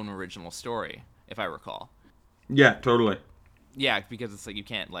that's an own original story, if I recall. Yeah, totally. Yeah, because it's like you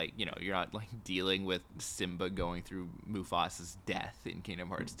can't like, you know, you're not like dealing with Simba going through Mufasa's death in Kingdom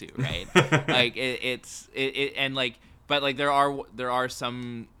Hearts 2, right? Like it's and like, but like there are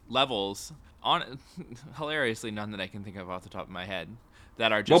some levels on hilariously none that I can think of off the top of my head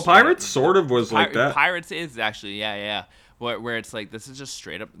that are just Pirates sort of was like that. Pirates is actually yeah where it's like this is just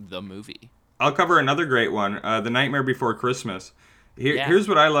straight up the movie. I'll cover another great one, The Nightmare Before Christmas. Here's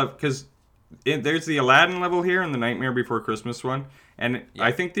what I love, because there's the Aladdin level here and the Nightmare Before Christmas one, and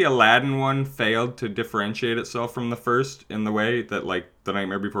I think the Aladdin one failed to differentiate itself from the first in the way that like the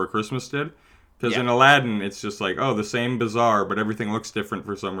Nightmare Before Christmas did. Because in Aladdin, it's just like, oh, the same bazaar, but everything looks different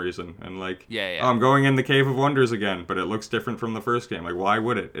for some reason. And like, oh, I'm going in the Cave of Wonders again, but it looks different from the first game. Like, why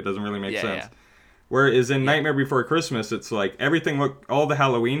would it? It doesn't really make sense. Whereas in Nightmare Before Christmas, it's like everything all the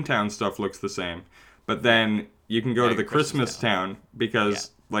Halloween Town stuff looks the same. but then you can go to the Christmas town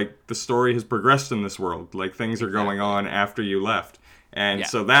because like the story has progressed in this world. Like things are going on after you left. And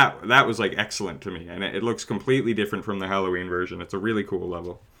so that was like excellent to me, and it looks completely different from the Halloween version. It's a really cool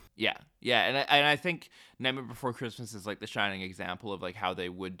level. Yeah, and I think Nightmare Before Christmas is like the shining example of like how they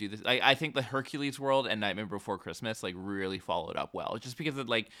would do this. I think the Hercules world and Nightmare Before Christmas like really followed up well, just because of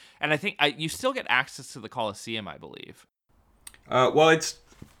like, and I think you still get access to the Colosseum, I believe. Well, it's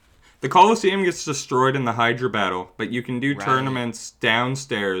the Colosseum gets destroyed in the Hydra battle, but you can do tournaments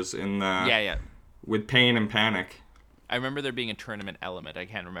downstairs in the with Pain and Panic. I remember there being a tournament element. I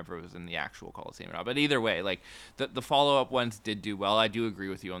can't remember if it was in the actual Coliseum or not. But either way, like the follow-up ones did do well. I do agree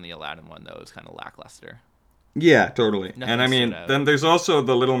with you on the Aladdin one, though. It was kind of lackluster. Yeah, totally. Nothing and I mean, then there's also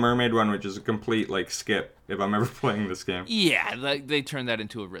the Little Mermaid one, which is a complete like skip if I'm ever playing this game. Yeah, like they turned that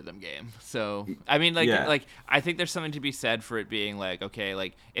into a rhythm game. So I mean, like I think there's something to be said for it being like, okay,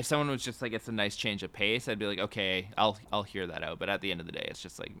 like if someone was just like, it's a nice change of pace, I'd be like, okay, I'll hear that out. But at the end of the day, it's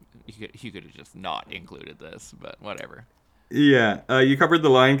just like you could have just not included this, but whatever. Yeah, you covered the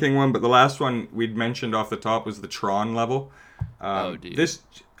Lion King one, but the last one we'd mentioned off the top was the Tron level. Dude.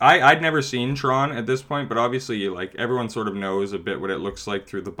 I'd never seen Tron at this point, but obviously, like everyone sort of knows a bit what it looks like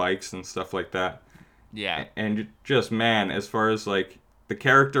through the bikes and stuff like that. Yeah. And just man, as far as like the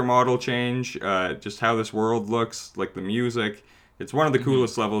character model change, just how this world looks, like the music, it's one of the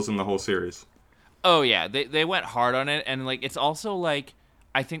coolest levels in the whole series. Oh yeah, they went hard on it, and like it's also like,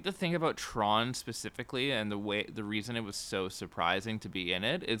 I think the thing about Tron specifically and the reason it was so surprising to be in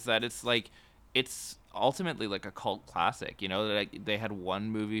it is that it's ultimately like a cult classic, you know. Like they had one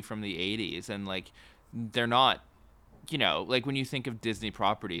movie from the 80s, and like they're not, you know, like when you think of Disney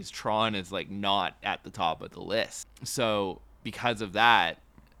properties, Tron is like not at the top of the list. So because of that,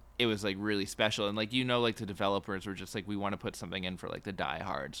 it was like really special. And like, you know, like the developers were just like, we want to put something in for like the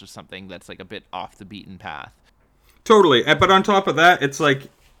diehards or something that's like a bit off the beaten path. Totally. But on top of that, it's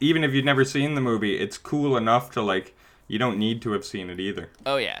like, even if you've never seen the movie, it's cool enough to like, you don't need to have seen it either.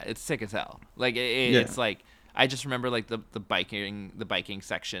 Oh yeah, it's sick as hell. Like it's like, I just remember like the biking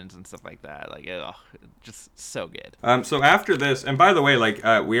sections and stuff like that. Like, just so good. So after this, and by the way, like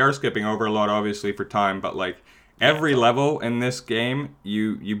we are skipping over a lot, obviously for time, but like every level in this game,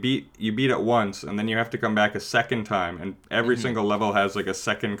 you beat it once, and then you have to come back a second time, and every single level has like a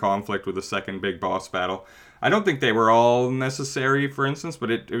second conflict with a second big boss battle. I don't think they were all necessary, for instance, but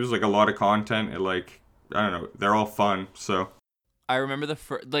it was like a lot of content. It like, I don't know, they're all fun. So I remember the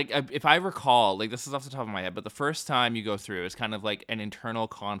first, like, if I recall, like, this is off the top of my head, but the first time you go through is kind of like an internal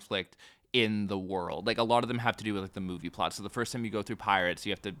conflict in the world. Like, a lot of them have to do with like the movie plot. So the first time you go through Pirates,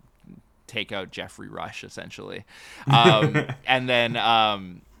 you have to take out Jeffrey Rush, essentially, and then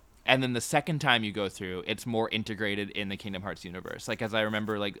the second time you go through, it's more integrated in the Kingdom Hearts universe. Like, as I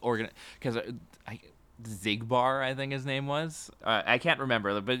remember, like Zigbar, I think his name was. I can't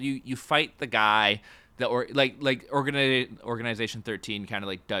remember, but you fight the guy that Organization 13 kind of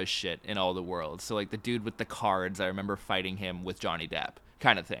like does shit in all the worlds. So like the dude with the cards, I remember fighting him with Johnny Depp,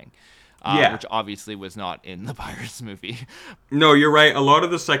 kind of thing. Which obviously was not in the Pirates movie. No, you're right. A lot of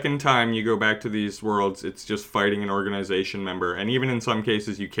the second time you go back to these worlds, it's just fighting an organization member, and even in some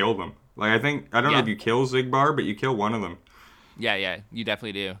cases you kill them. Like I don't know if you kill Zigbar, but you kill one of them. Yeah, you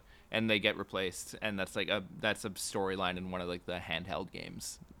definitely do. And they get replaced, and that's a storyline in one of like the handheld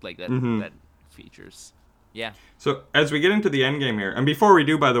games like that that features. Yeah. So as we get into the end game here, and before we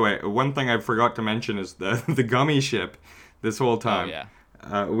do, by the way, one thing I forgot to mention is the gummy ship. This whole time,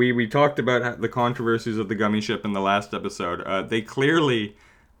 we talked about the controversies of the gummy ship in the last episode. They clearly,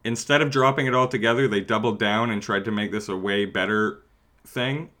 instead of dropping it all together, they doubled down and tried to make this a way better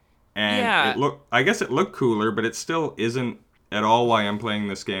thing. And I guess it looked cooler, but it still isn't at all why I'm playing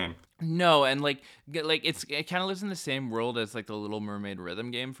this game. No, and it kind of lives in the same world as like the Little Mermaid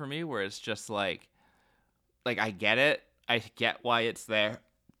rhythm game for me, where it's just like I get it, I get why it's there,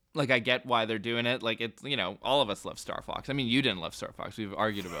 like I get why they're doing it. Like it's, you know, all of us love Star Fox. I mean, you didn't love Star Fox. We've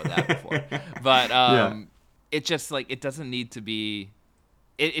argued about that before, but it just like it doesn't need to be.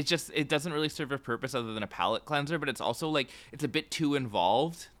 It doesn't really serve a purpose other than a palate cleanser, but it's also like it's a bit too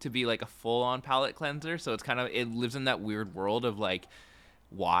involved to be like a full-on palate cleanser. So it's kind of, it lives in that weird world of like,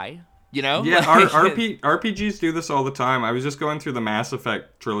 why? You know? Yeah, RPGs do this all the time. I was just going through the Mass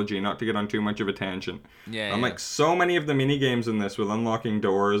Effect trilogy, not to get on too much of a tangent. I'm like, so many of the mini games in this with unlocking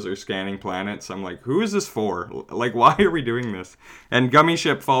doors or scanning planets, I'm like, who is this for? Like, why are we doing this? And Gummy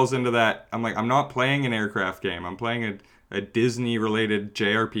Ship falls into that. I'm like, I'm not playing an aircraft game. I'm playing a Disney-related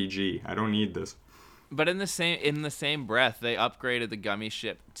JRPG. I don't need this. But in the same breath, they upgraded the Gummy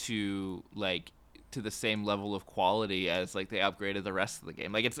Ship to like to the same level of quality as like they upgraded the rest of the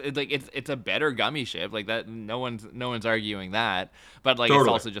game. Like it's a better gummy ship. Like that, no one's arguing that. But like it's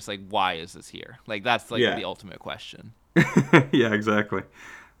Totally. also just like, why is this here? Like that's like Yeah. the ultimate question. Yeah, exactly.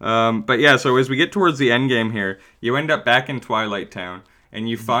 But yeah, so as we get towards the end game here, you end up back in Twilight Town, and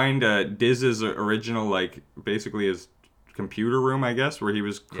you find Diz's original, like, basically his computer room, I guess, where he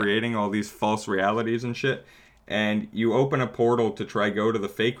was creating all these false realities and shit. And you open a portal to try go to the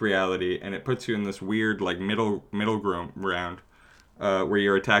fake reality, and it puts you in this weird, like, middle ground, where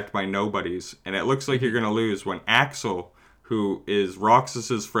you're attacked by nobodies. And it looks like you're gonna lose when Axel, who is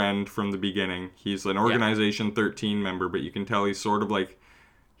Roxas's friend from the beginning, he's an Organization 13 member, but you can tell he's sort of like,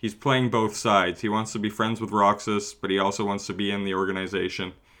 he's playing both sides. He wants to be friends with Roxas, but he also wants to be in the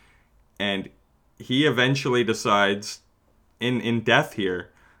organization. And he eventually decides, in death here,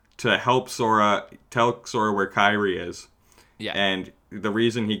 to help Sora, tell Sora where Kairi is. Yeah. And the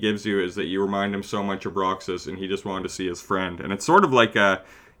reason he gives you is that you remind him so much of Roxas, and he just wanted to see his friend. And it's sort of like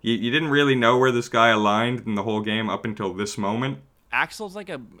you didn't really know where this guy aligned in the whole game up until this moment. Axel's like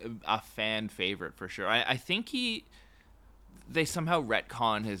a fan favorite for sure. I think they somehow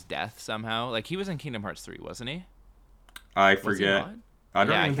retcon his death somehow. Like he was in Kingdom Hearts 3, wasn't he? I forget. I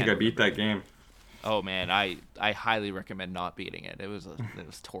don't even think I beat remember. that game. Oh man, I highly recommend not beating it. It was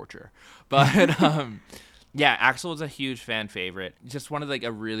torture. But yeah, Axel was a huge fan favorite. Just wanted like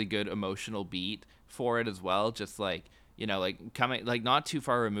a really good emotional beat for it as well. Just like, you know, like coming like not too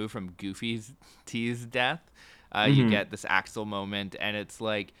far removed from Goofy's T's death. You get this Axel moment, and it's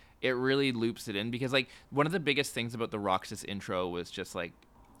like it really loops it in because like one of the biggest things about the Roxas intro was just like,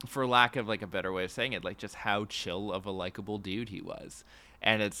 for lack of like a better way of saying it, like just how chill of a likable dude he was.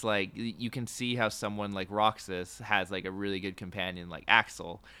 And it's like you can see how someone like Roxas has like a really good companion like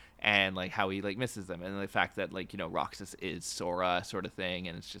Axel, and like how he like misses them, and the fact that like, you know, Roxas is Sora sort of thing,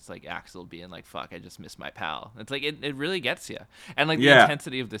 and it's just like Axel being like, fuck, I just miss my pal. It's like it really gets you, and like the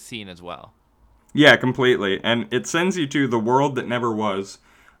intensity of the scene as well. Yeah, completely. And it sends you to the world that never was.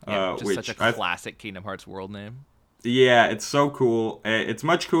 Just which such a classic Kingdom Hearts world name. Yeah, it's so cool. It's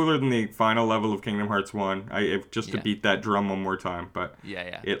much cooler than the final level of Kingdom Hearts 1. To beat that drum one more time, but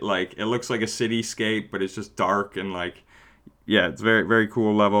it looks like a cityscape, but it's just dark and like, yeah, it's very very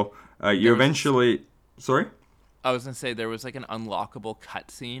cool level. Sorry? I was gonna say there was like an unlockable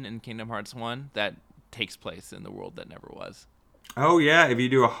cutscene in Kingdom Hearts 1 that takes place in the world that never was. Oh yeah, if you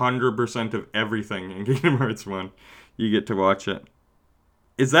do 100% of everything in Kingdom Hearts 1, you get to watch it.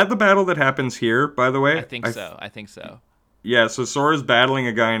 Is that the battle that happens here, by the way? I think so. Yeah, so Sora's battling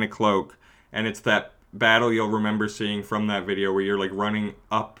a guy in a cloak, and it's that battle you'll remember seeing from that video where you're like running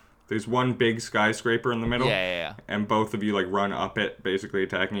up. There's one big skyscraper in the middle. Yeah. And both of you like run up it, basically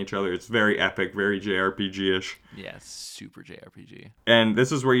attacking each other. It's very epic, very JRPG-ish. Yeah, super JRPG. And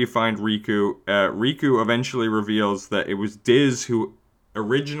this is where you find Riku. Riku eventually reveals that it was Diz who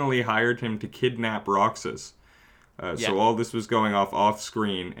originally hired him to kidnap Roxas. So all this was going off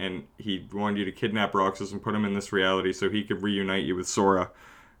screen, and he wanted you to kidnap Roxas and put him in this reality so he could reunite you with Sora.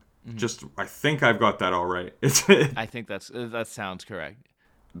 I think I've got that all right. I think that sounds correct.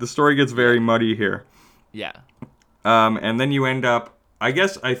 The story gets very muddy here. Yeah. And then you end up, I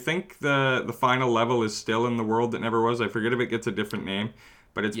think the final level is still in the world that never was. I forget if it gets a different name,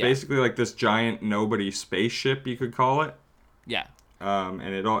 but it's basically like this giant nobody spaceship, you could call it. Yeah. And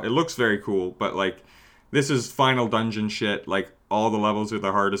it looks very cool, but like, this is final dungeon shit. Like, all the levels are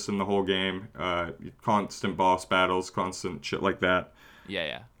the hardest in the whole game. Constant boss battles, constant shit like that.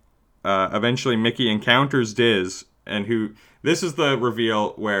 Yeah. Eventually, Mickey encounters Diz, and this is the reveal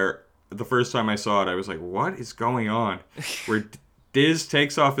where the first time I saw it, I was like, what is going on? Where Diz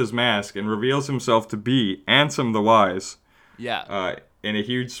takes off his mask and reveals himself to be Ansem the Wise. Yeah. In a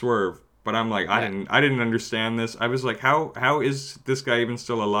huge swerve. But I'm like, I didn't understand this. I was like, how is this guy even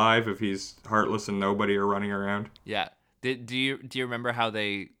still alive if he's heartless and nobody are running around? Yeah. Do you remember how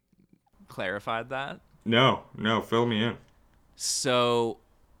they clarified that? No, fill me in. So,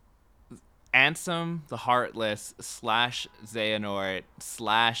 Ansem the Heartless / Xehanort /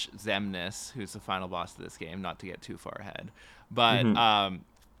 Xemnas, who's the final boss of this game, not to get too far ahead, but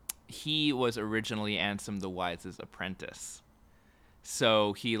he was originally Ansem the Wise's apprentice.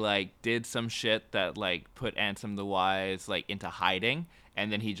 So he like did some shit that like put Ansem the Wise like into hiding,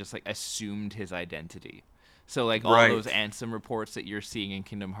 and then he just like assumed his identity. So like all those Ansem reports that you're seeing in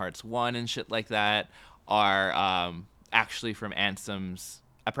Kingdom Hearts 1 and shit like that are actually from Ansem's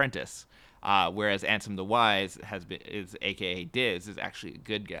apprentice, whereas Ansem the Wise is aka Diz, is actually a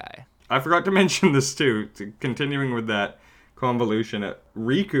good guy. I forgot to mention this too. Continuing with that convolution,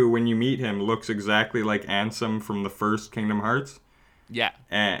 Riku, when you meet him, looks exactly like Ansem from the first Kingdom Hearts. Yeah.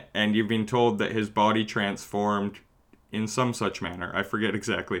 And you've been told that his body transformed in some such manner. I forget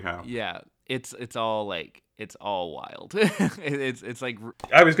exactly how. Yeah. It's all like it's all wild. It's like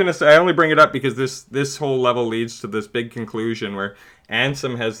I was gonna say I only bring it up because this whole level leads to this big conclusion where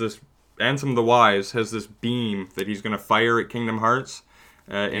Ansem the Wise has this beam that he's gonna fire at Kingdom Hearts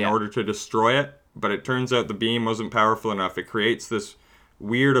in order to destroy it. But it turns out the beam wasn't powerful enough. It creates this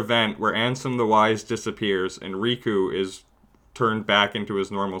weird event where Ansem the Wise disappears and Riku is turned back into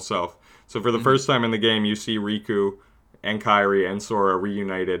his normal self. So for the first time in the game, you see Riku and Kairi and Sora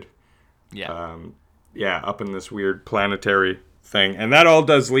reunited. Yeah. Up in this weird planetary thing. And that all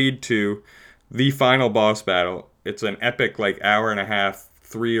does lead to the final boss battle. It's an epic, like, hour and a half,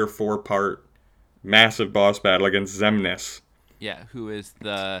 3 or 4 part massive boss battle against Xemnas. Yeah, who is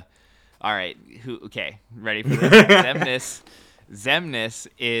the... All right, okay, ready for this? Xemnas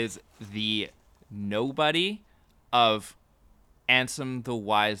is the nobody of Ansem the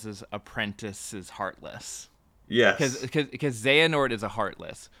Wise's apprentice's Heartless. Yes. Because Xehanort is a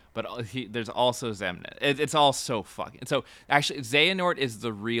Heartless, but there's also Xemnas. It's all so fucking... So, actually, Xehanort is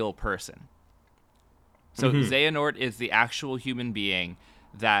the real person. So, Xehanort is the actual human being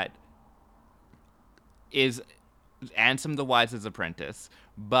that is Ansem the Wise's apprentice,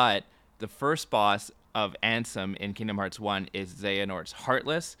 but the first boss of Ansem in Kingdom Hearts 1 is Xehanort's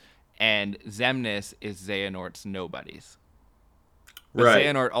Heartless, and Xemnas is Xehanort's Nobodies. But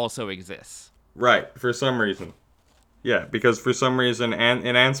Xehanort also exists. Right, for some reason. Yeah, because for some reason,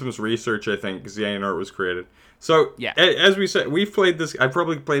 in Ansem's research, I think Xehanort was created. So, as we said, I've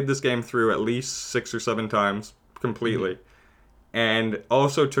probably played this game through at least 6 or 7 times completely, and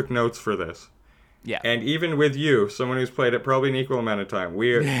also took notes for this. Yeah. And even with you, someone who's played it probably an equal amount of time,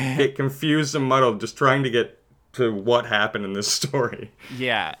 we get confused and muddled just trying to get to what happened in this story.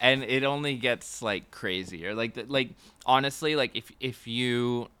 Yeah, and it only gets like crazier. Like honestly, like if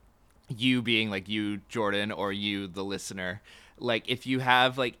you being like you, Jordan, or you, the listener, like if you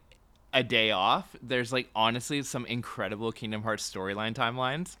have like a day off, there's like honestly some incredible Kingdom Hearts storyline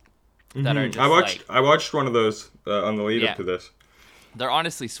timelines that are just I watched one of those on the lead up to this. They're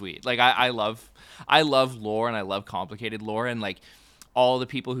honestly sweet. Like I love lore, and I love complicated lore, and like all the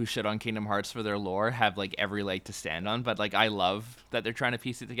people who shit on Kingdom Hearts for their lore have like every leg to stand on, but like I love that they're trying to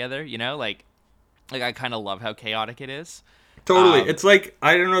piece it together, you know? Like I kind of love how chaotic it is. Totally. It's like,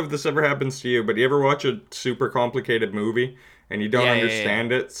 I don't know if this ever happens to you, but you ever watch a super complicated movie and you don't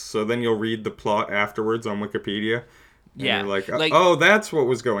understand it, so then you'll read the plot afterwards on Wikipedia, and you're like, oh, that's what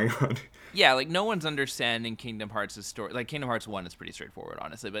was going on. Yeah, like no one's understanding Kingdom Hearts' story. Like Kingdom Hearts 1 is pretty straightforward,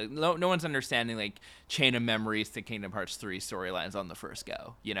 honestly, but no one's understanding like Chain of Memories to Kingdom Hearts 3 storylines on the first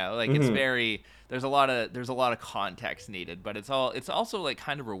go. You know, like it's very there's a lot of context needed, but it's also like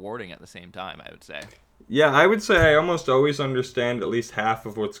kind of rewarding at the same time, I would say. Yeah, I would say I almost always understand at least half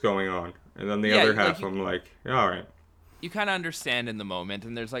of what's going on, and then the other half I'm like, all right. You kind of understand in the moment,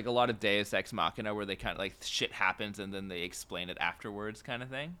 and there's like a lot of Deus Ex Machina where they kind of like shit happens and then they explain it afterwards, kind of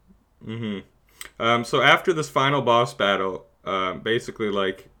thing. So after this final boss battle, basically,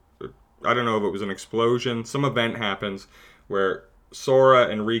 like, I don't know if it was an explosion, some event happens where Sora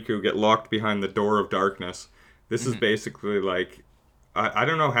and Riku get locked behind the Door of Darkness. This is basically like, I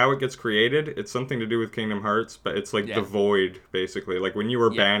don't know how it gets created. It's something to do with Kingdom Hearts, but it's like the void, basically. Like when you were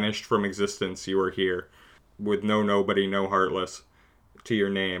banished from existence, you were here with no nobody, no Heartless to your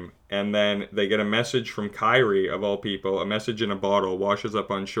name. And then they get a message from Kairi, of all people, a message in a bottle, washes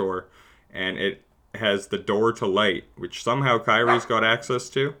up on shore, and it has the door to light, which somehow Kairi's got access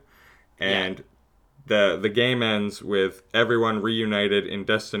to. And the game ends with everyone reunited in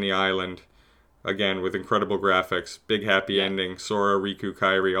Destiny Island, again with incredible graphics, big happy ending, Sora, Riku,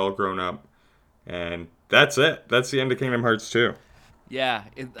 Kairi all grown up. And that's it. That's the end of Kingdom Hearts 2. Yeah,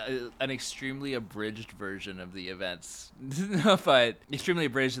 an extremely abridged version of the events, but extremely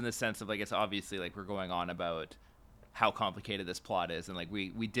abridged in the sense of like it's obviously like we're going on about how complicated this plot is, and like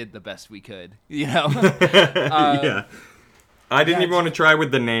we did the best we could, you know. Yeah, I didn't even want to try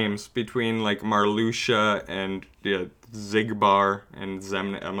with the names between like Marluxia and Xigbar and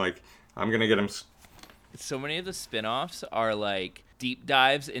Xemnas. I'm like, I'm gonna get them. So many of the spin-offs are like deep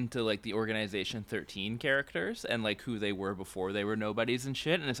dives into like the Organization 13 characters and like who they were before they were nobodies and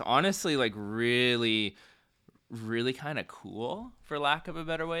shit, and it's honestly like really kind of cool, for lack of a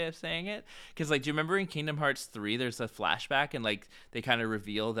better way of saying it, because like do you remember in Kingdom Hearts 3 there's a flashback and like they kind of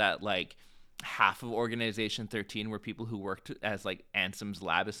reveal that like half of Organization 13 were people who worked as like Ansem's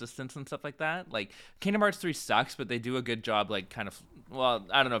lab assistants and stuff like that. Like Kingdom Hearts 3 sucks, but they do a good job, like kind of, well,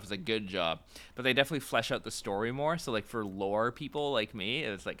 I don't know if it's a good job, but they definitely flesh out the story more. So like for lore people like me, it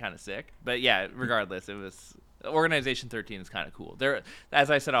was like kind of sick. But yeah, regardless, it was Organization 13 is kind of cool. They're,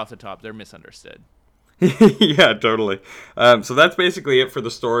 as I said off the top, they're misunderstood. Yeah, totally. So that's basically it for the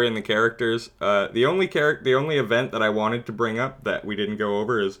story and the characters. The only event that I wanted to bring up that we didn't go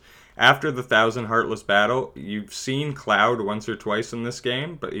over is after the Thousand Heartless battle. You've seen Cloud once or twice in this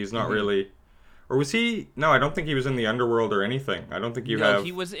game, but he's not really. Or was he? No, I don't think he was in the underworld or anything. I don't think you have.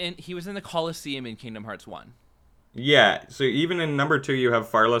 He was in the Colosseum in Kingdom Hearts 1. Yeah, so even in number 2, you have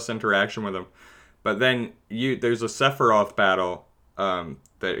far less interaction with him. But then there's a Sephiroth battle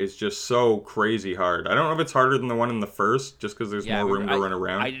that is just so crazy hard. I don't know if it's harder than the one in the first, just because there's more room to run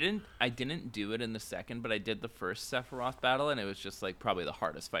around. I didn't do it in the second, but I did the first Sephiroth battle, and it was just like probably the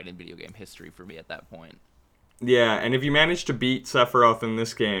hardest fight in video game history for me at that point. Yeah, and if you manage to beat Sephiroth in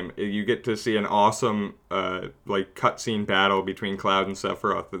this game, you get to see an awesome like cutscene battle between Cloud and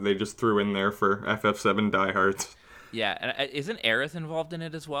Sephiroth that they just threw in there for FF7 diehards. Yeah, and isn't Aerith involved in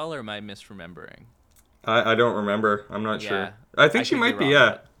it as well, or am I misremembering? I don't remember. I'm not sure. I think she might be,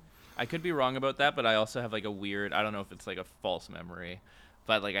 yeah. I could be wrong about that, but I also have like a weird, I don't know if it's like a false memory,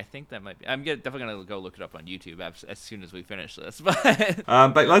 but like I think that might be. I'm definitely going to go look it up on YouTube as soon as we finish this.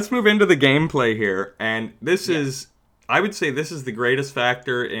 But let's move into the gameplay here. And this is, I would say this is the greatest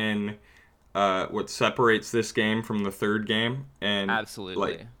factor in what separates this game from the third game. And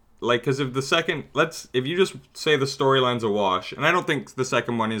absolutely. Like, because if the second, if you just say the storyline's a wash, and I don't think the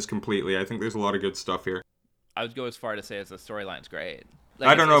second one is completely, I think there's a lot of good stuff here. I would go as far to say as the storyline's great. Like,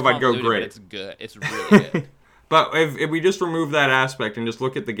 I don't know if I'd go great. It's good. It's really good. But if we just remove that aspect and just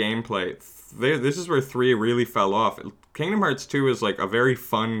look at the gameplay, this is where 3 really fell off. Kingdom Hearts 2 is like a very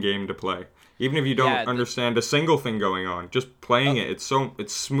fun game to play. Even if you don't understand a single thing going on, just playing it, it's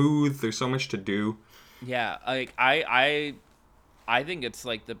smooth, there's so much to do. Yeah, like I think it's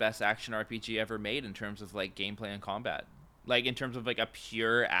like the best action RPG ever made in terms of like gameplay and combat. Like in terms of like a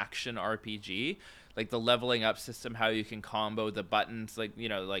pure action RPG, like the leveling up system, how you can combo the buttons, like, you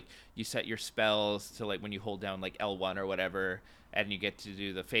know, like you set your spells to like when you hold down like L1 or whatever, and you get to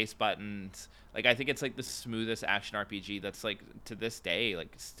do the face buttons. Like I think it's like the smoothest action RPG that's like to this day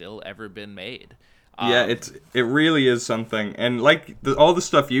like still ever been made. Yeah, it really is something. And like all the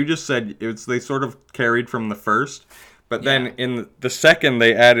stuff you just said, they sort of carried from the first. But then in the second,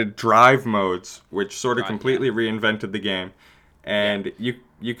 they added drive modes, which sort of completely reinvented the game. And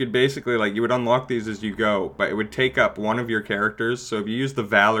you could basically, like, you would unlock these as you go, but it would take up one of your characters. So if you use the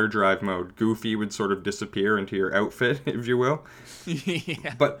Valor drive mode, Goofy would sort of disappear into your outfit, if you will.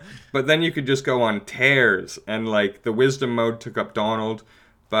 Yeah. But then you could just go on tears, and, like, the Wisdom mode took up Donald.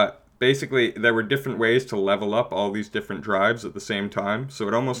 But basically, there were different ways to level up all these different drives at the same time. So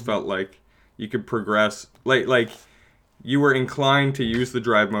it almost felt like you could progress, like you were inclined to use the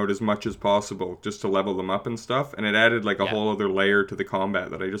drive mode as much as possible just to level them up and stuff, and it added like a whole other layer to the combat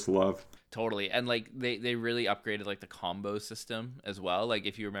that I just love. Totally. And like they really upgraded like the combo system as well. Like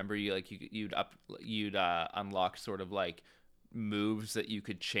if you remember, you'd unlock sort of like moves that you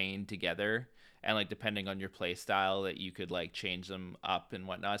could chain together, and like depending on your play style that you could like change them up and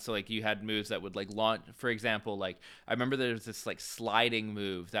whatnot. So like you had moves that would like launch, for example, like I remember there was this like sliding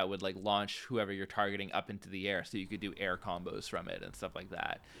move that would like launch whoever you're targeting up into the air, so you could do air combos from it and stuff like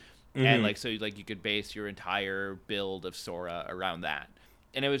that. And like so like you could base your entire build of Sora around that.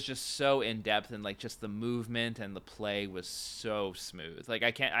 And it was just so in depth, and like just the movement and the play was so smooth. Like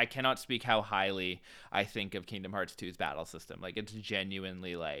I cannot speak how highly I think of Kingdom Hearts 2's battle system. Like it's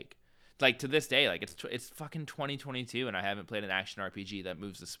genuinely like to this day, like it's fucking 2022, and I haven't played an action RPG that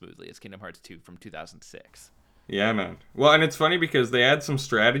moves as smoothly as Kingdom Hearts 2 from 2006. Yeah, man. Well, and it's funny because they add some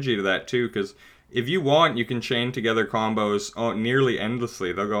strategy to that too, because if you want, you can chain together combos nearly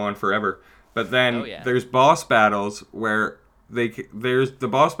endlessly. They'll go on forever. But then there's boss battles where the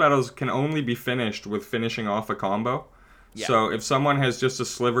boss battles can only be finished with finishing off a combo. Yeah. So if someone has just a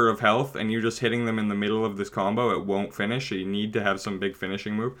sliver of health and you're just hitting them in the middle of this combo, it won't finish. So you need to have some big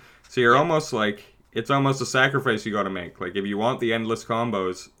finishing move. So you're almost like, it's almost a sacrifice you got to make. Like if you want the endless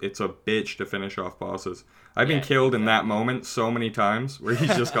combos, it's a bitch to finish off bosses. I've been killed in that moment so many times where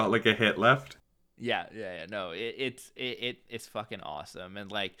he's just got like a hit left. Yeah. No, it's fucking awesome. And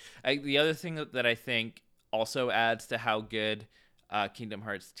like the other thing that I think also adds to how good Kingdom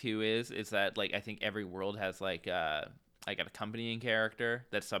Hearts 2 is that like I think every world has like an accompanying character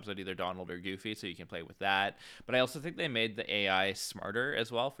that subs out either Donald or Goofy, so you can play with that. But I also think they made the AI smarter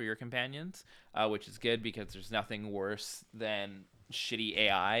as well for your companions, which is good because there's nothing worse than shitty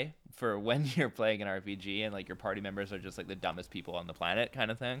AI for when you're playing an RPG and like your party members are just like the dumbest people on the planet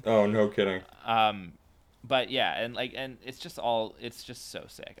kind of thing. Oh, no kidding. But yeah, and it's just so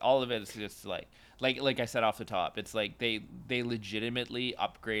sick. All of it is just like I said off the top, it's like they legitimately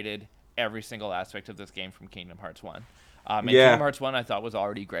upgraded every single aspect of this game from Kingdom Hearts 1. And Kingdom Hearts 1 I thought was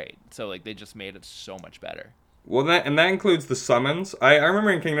already great. So like they just made it so much better. Well, that includes the summons. I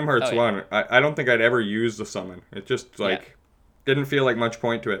remember in Kingdom Hearts 1, I don't think I'd ever used a summon. It just, didn't feel like much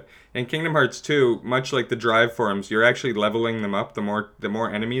point to it. In Kingdom Hearts 2, much like the drive forms, you're actually leveling them up. The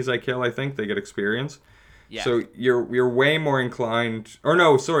more enemies I kill, I think, they get experience. Yeah. So you're way more inclined... Or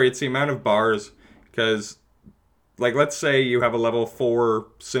no, sorry, it's the amount of bars. Because, like, let's say you have a level 4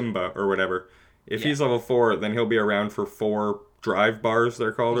 Simba or whatever. If he's level 4, then he'll be around for 4 drive bars,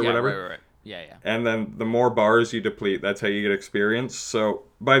 they're called, or whatever. Right. Yeah. And then the more bars you deplete, that's how you get experience. So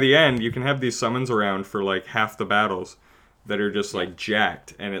by the end, you can have these summons around for like half the battles that are just like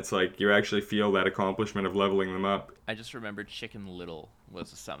jacked. And it's like you actually feel that accomplishment of leveling them up. I just remembered Chicken Little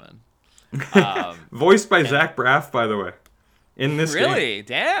was a summon. Voiced by Zach Braff, by the way. In this game. Really?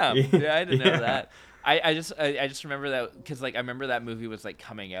 Damn. Yeah, I didn't know that. I just remember that because like I remember that movie was like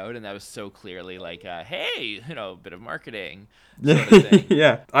coming out and that was so clearly like hey, a bit of marketing sort of thing.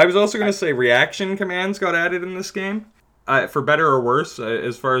 Yeah, I was also gonna say reaction commands got added in this game, for better or worse,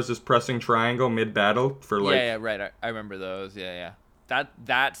 as far as just pressing triangle mid battle for like. Yeah, right. I remember those. Yeah.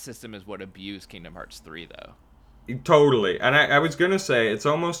 That system is what abused Kingdom Hearts 3 though. Totally, and I was gonna say it's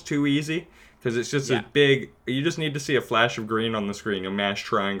almost too easy. Because it's just a big. You just need to see a flash of green on the screen. You'll mash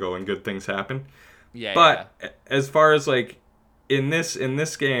triangle and good things happen. Yeah. But as far as like in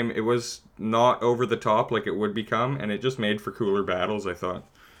this game, it was not over the top like it would become, and it just made for cooler battles, I thought.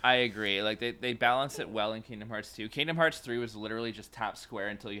 I agree. Like they balanced it well in Kingdom Hearts 2. Kingdom Hearts 3 was literally just tap square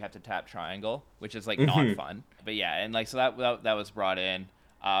until you have to tap triangle, which is like not fun. But yeah, and like so that was brought in.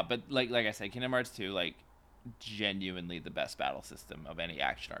 But like I said, Kingdom Hearts 2 like genuinely the best battle system of any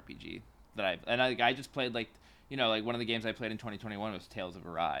action RPG that I just played like like one of the games I played in 2021 was Tales of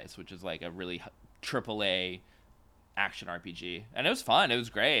Arise, which is like a really AAA action RPG, and it was fun. It was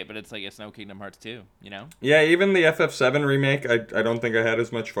great, but it's like it's no Kingdom Hearts 2, Yeah, even the FF7 remake, I don't think I had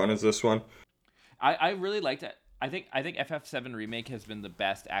as much fun as this one. I really liked it. I think FF7 remake has been the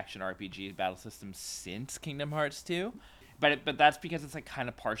best action RPG battle system since Kingdom Hearts 2, but that's because it's like kind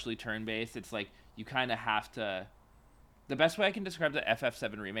of partially turn based. It's like you kind of have to. The best way I can describe the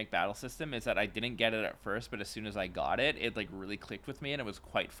FF7 remake battle system is that I didn't get it at first, but as soon as I got it, it like really clicked with me and it was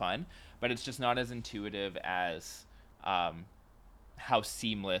quite fun. But it's just not as intuitive as how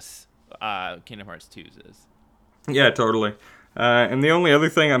seamless Kingdom Hearts 2's is. Yeah, totally. And the only other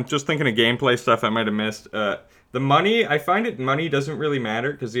thing, I'm just thinking of gameplay stuff I might have missed. The money, I find money doesn't really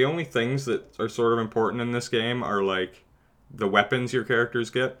matter because the only things that are sort of important in this game are like the weapons your characters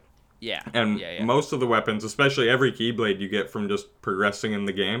get. Yeah. And most of the weapons, especially every Keyblade you get from just progressing in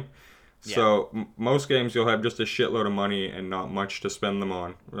the game. Yeah. So most games you'll have just a shitload of money and not much to spend them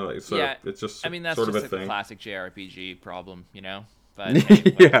on. Really. So it's just that's sort just of a thing. Classic JRPG problem, But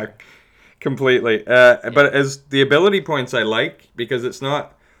anyway. Yeah, completely. But as the ability points I like, because it's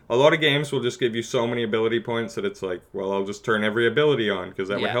not... A lot of games will just give you so many ability points that it's like, well, I'll just turn every ability on because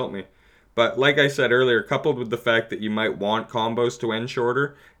that would help me. But like I said earlier, coupled with the fact that you might want combos to end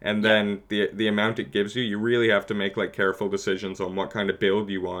shorter, and then the amount it gives you, you really have to make like careful decisions on what kind of build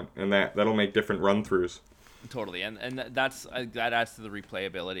you want, and that'll make different run-throughs. Totally, and that adds to the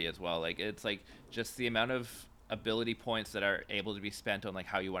replayability as well. Like it's like just the amount of ability points that are able to be spent on like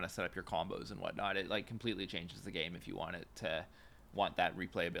how you want to set up your combos and whatnot. It like completely changes the game if you want that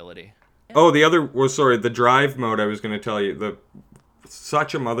replayability. Oh, the drive mode I was going to tell you,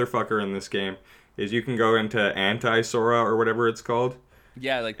 such a motherfucker in this game is you can go into anti-Sora or whatever it's called.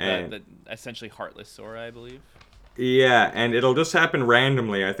 Yeah, like the essentially Heartless Sora, I believe. Yeah, and it'll just happen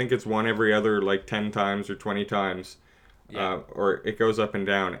randomly. I think it's one every other like 10 times or 20 times. Yeah. Or it goes up and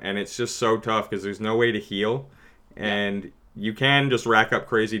down. And it's just so tough because there's no way to heal. And you can just rack up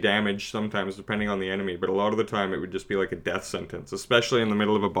crazy damage sometimes depending on the enemy. But a lot of the time it would just be like a death sentence, especially in the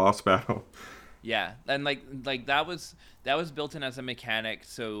middle of a boss battle. Yeah, and like that was built in as a mechanic,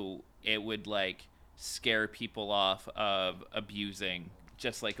 so it would like scare people off of abusing,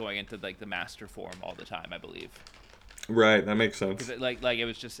 just like going into like the master form all the time, I believe. Right, that makes sense. Because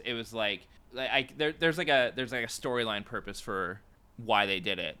there's like a storyline purpose for why they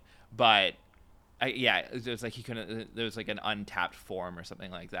did it, but it was like there was like an untapped form or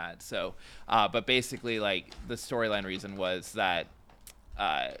something like that. So, but basically like the storyline reason was that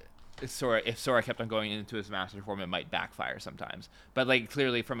if Sora kept on going into his master form, it might backfire sometimes. But like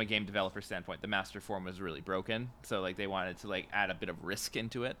clearly from a game developer standpoint, the master form was really broken, so like they wanted to like add a bit of risk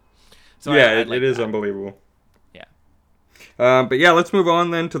into it. So it is unbelievable. Yeah. But yeah, let's move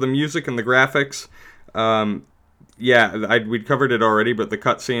on then to the music and the graphics. We'd covered it already, but the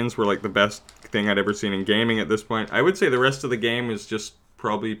cutscenes were like the best thing I'd ever seen in gaming at this point. I would say the rest of the game is just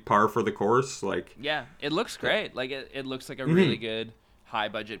probably par for the course. Like, yeah, it looks great. Like it looks like a really good high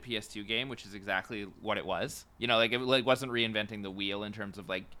budget PS2 game, which is exactly what it was. You know, like it like wasn't reinventing the wheel in terms of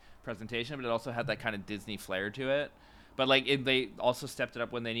like presentation, but it also had that kind of Disney flair to it. But like they also stepped it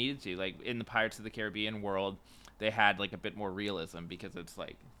up when they needed to. Like in the Pirates of the Caribbean world, they had like a bit more realism because it's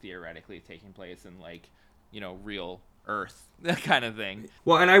like theoretically taking place in like, you know, real Earth, that kind of thing.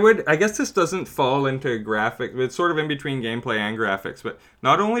 Well, and I guess this doesn't fall into graphic. It's sort of in between gameplay and graphics. But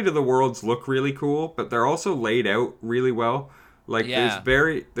not only do the worlds look really cool, but they're also laid out really well. Like there's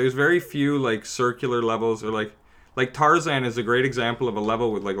very few like circular levels, or like Tarzan is a great example of a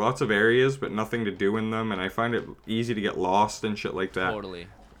level with like lots of areas but nothing to do in them, and I find it easy to get lost and shit like that. Totally.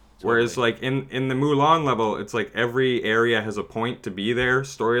 Whereas like in the Mulan level, it's like every area has a point to be there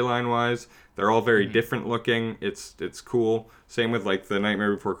storyline wise. They're all very different looking. It's cool. Same with like the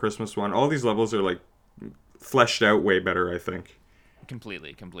Nightmare Before Christmas one. All these levels are like fleshed out way better, I think.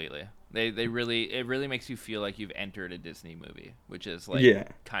 Completely. They really, it really makes you feel like you've entered a Disney movie, which is like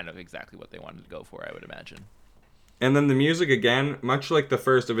kind of exactly what they wanted to go for, I would imagine. And then the music, again, much like the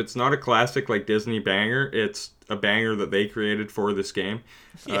first, if it's not a classic like Disney banger, it's a banger that they created for this game.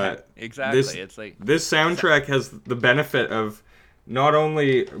 Yeah, exactly. It's like this soundtrack has the benefit of not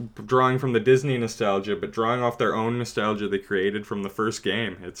only drawing from the Disney nostalgia, but drawing off their own nostalgia they created from the first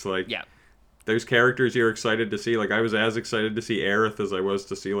game. It's like, there's characters you're excited to see. Like, I was as excited to see Aerith as I was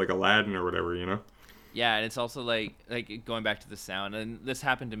to see like Aladdin or whatever, you know? Yeah, and it's also like going back to the sound, and this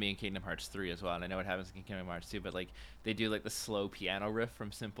happened to me in Kingdom Hearts 3 as well, and I know it happens in Kingdom Hearts 2, but like they do like the slow piano riff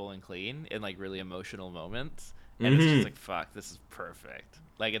from Simple and Clean in like really emotional moments, and it's just like, fuck, this is perfect.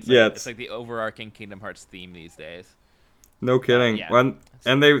 Like it's like the overarching Kingdom Hearts theme these days. No kidding.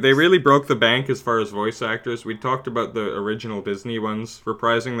 And they really broke the bank as far as voice actors. We talked about the original Disney ones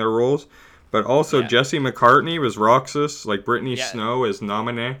reprising their roles, but also Jesse McCartney was Roxas, like Brittany Snow is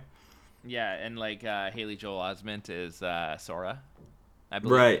Naminé. Yeah, and like Haley Joel Osment is Sora, I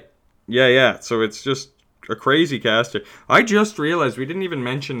believe. Right. Yeah. So it's just a crazy cast. I just realized we didn't even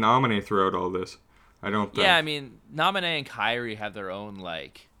mention Naminé throughout all this. I don't think. Yeah, I mean, Naminé and Kairi have their own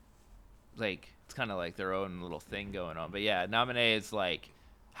like it's kind of like their own little thing going on. But yeah, Naminé is like,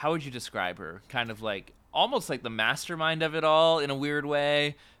 how would you describe her? Kind of like almost like the mastermind of it all in a weird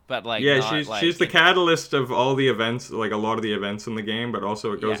way. But like, she's the catalyst of all the events, like a lot of the events in the game, but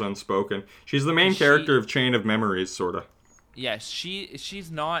also it goes unspoken. She's the main character of Chain of Memories, sort of. Yeah,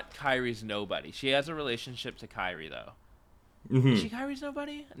 she's not Kairi's nobody. She has a relationship to Kairi though. Mm-hmm. Is she Kairi's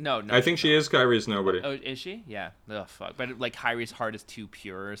nobody? No. I think she is Kairi's nobody. Oh, is she? Yeah. Oh, fuck. But like Kairi's heart is too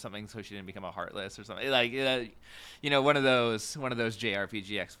pure or something, so she didn't become a Heartless or something. Like, you know, one of those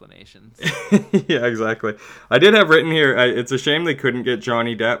JRPG explanations. Yeah, exactly. I did have written here. It's a shame they couldn't get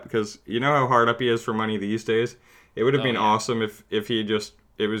Johnny Depp because you know how hard up he is for money these days. It would have been awesome if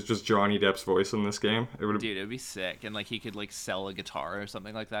it was just Johnny Depp's voice in this game. Dude, it would be sick. And, like, he could, like, sell a guitar or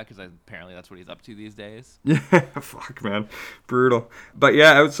something like that, because apparently that's what he's up to these days. Yeah, fuck, man. Brutal. But,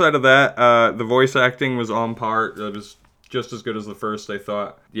 yeah, outside of that, the voice acting was on par. It was just as good as the first, I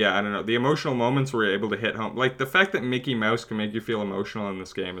thought. Yeah, I don't know. The emotional moments were able to hit home. Like, the fact that Mickey Mouse can make you feel emotional in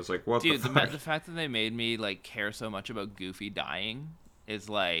this game is like, what the fuck? Dude, the fact that they made me, like, care so much about Goofy dying is,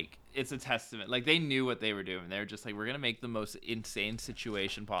 like... It's a testament. Like, they knew what they were doing. They were just like, we're gonna make the most insane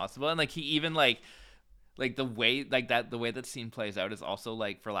situation possible. And like, he even like the way the way that scene plays out is also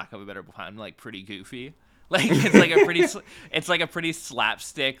like, for lack of a better pun, like pretty goofy. Like it's like a pretty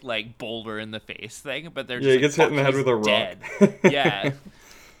slapstick, like boulder in the face thing. But they're just he gets hit in the head with a rock. Yeah.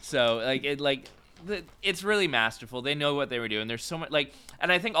 So it's really masterful. They know what they were doing. There's so much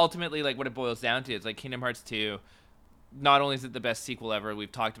and I think ultimately what it boils down to is like Kingdom Hearts 2. Not only is it the best sequel ever,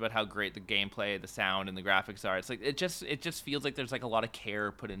 we've talked about how great the gameplay, the sound, and the graphics are. It's like it just feels like there's like a lot of care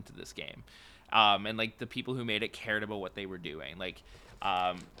put into this game, and like the people who made it cared about what they were doing. Like,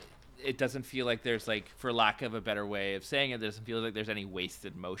 it doesn't feel like there's like, for lack of a better way of saying it, doesn't feel like there's any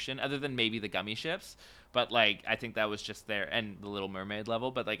wasted motion other than maybe the gummy ships. But like, I think that was just their, and the Little Mermaid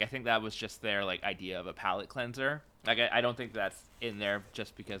level. But like, I think that was just their like idea of a palate cleanser. Like, I don't think that's in there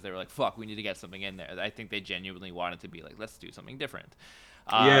just because they were like, fuck, we need to get something in there. I think they genuinely wanted to be like, let's do something different.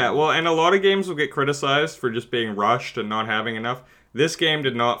 Yeah, well, and a lot of games will get criticized for just being rushed and not having enough. This game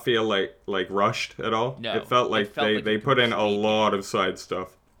did not feel like rushed at all. No, it felt like they put in a lot of side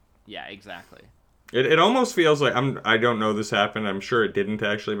stuff. Yeah, exactly. It almost feels like, I don't know this happened, I'm sure it didn't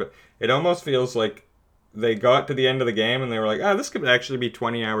actually, but it almost feels like they got to the end of the game and they were like, this could actually be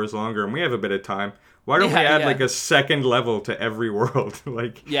 20 hours longer and we have a bit of time. Why don't we add like a second level to every world?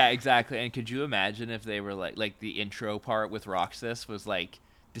 Like, yeah, exactly. And could you imagine if they were like the intro part with Roxas was like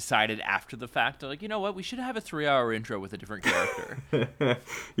decided after the fact, they're like, you know what, we should have a 3-hour intro with a different character.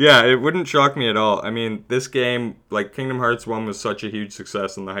 Yeah, it wouldn't shock me at all. I mean, this game, like Kingdom Hearts 1 was such a huge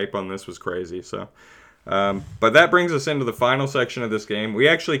success, and the hype on this was crazy, so... but that brings us into the final section of this game. We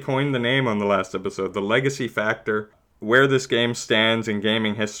actually coined the name on the last episode, the Legacy Factor, where this game stands in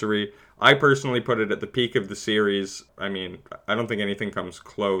gaming history. I personally put it at the peak of the series. I mean, I don't think anything comes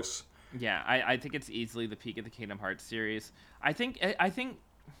close. Yeah, I think it's easily the peak of the Kingdom Hearts series. I think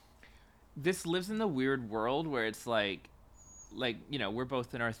this lives in the weird world where it's like, you know, we're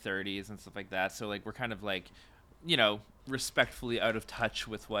both in our 30s and stuff like that, so like we're kind of like, you know, respectfully out of touch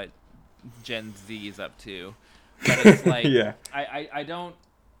with what Gen Z is up to. But it's like, yeah. I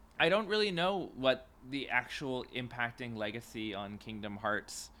don't really know what the actual impacting legacy on Kingdom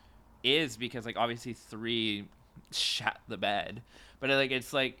Hearts is, because like obviously 3 shat the bed, but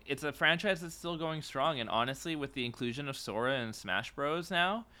it's a franchise that's still going strong, and honestly with the inclusion of Sora and Smash Bros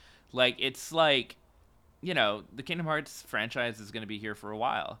now, like it's like, you know, the Kingdom Hearts franchise is going to be here for a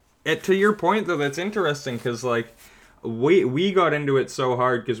while. To your point though, that's interesting, because like we got into it so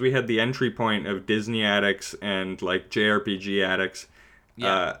hard because we had the entry point of Disney addicts and like JRPG addicts.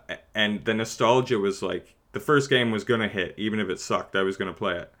 Yeah. And the nostalgia was like, the first game was gonna hit, even if it sucked, I was gonna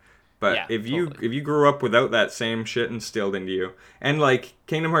play it. But yeah, if you grew up without that same shit instilled into you, and like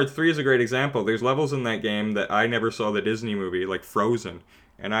Kingdom Hearts 3 is a great example. There's levels in that game that I never saw the Disney movie, like Frozen,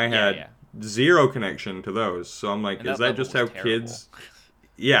 and I had zero connection to those. So I'm like, and is that just how terrible. Kids?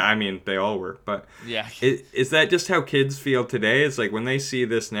 Yeah, I mean, they all were, but yeah, is that just how kids feel today? It's like when they see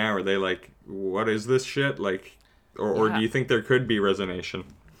this now, are they like, what is this shit? Like, or do you think there could be resonation?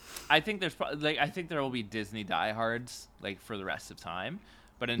 I think I think there will be Disney diehards like for the rest of time,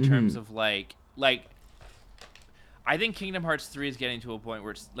 but in terms of like I think Kingdom Hearts 3 is getting to a point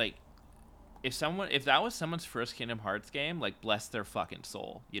where it's like, if that was someone's first Kingdom Hearts game, like bless their fucking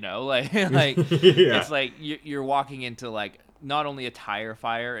soul, you know, like yeah. It's like you're walking into like not only a tire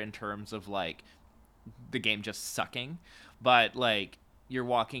fire in terms of like the game just sucking, but like you're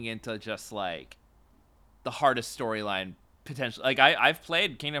walking into just like the hardest storyline potentially. Like I've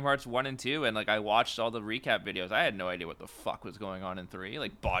played Kingdom Hearts 1 and 2, and like I watched all the recap videos. I had no idea what the fuck was going on in 3.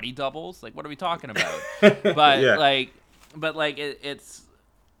 Like body doubles, like what are we talking about? But yeah. like it's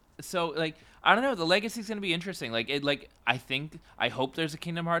so like, I don't know. The legacy's gonna be interesting. I hope there's a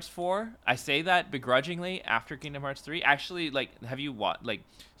Kingdom Hearts 4. I say that begrudgingly after Kingdom Hearts 3. Actually, like, have you watched? Like,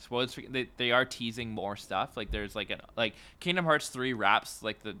 spoilers. They are teasing more stuff. Like, there's like Kingdom Hearts 3 wraps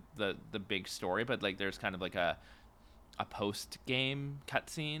like the big story, but like there's kind of like a post game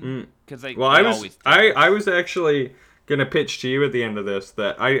cutscene because I was actually gonna pitch to you at the end of this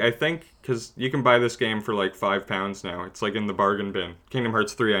that I think, because you can buy this game for like £5 now. It's like in the bargain bin. Kingdom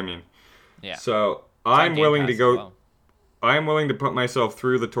Hearts 3, I mean. Yeah. So I'm willing to go. Well. I'm willing to put myself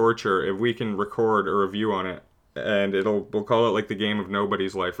through the torture if we can record a review on it, and we'll call it like the game of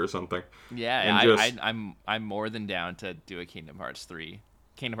nobody's life or something. Yeah, I'm more than down to do a Kingdom Hearts 3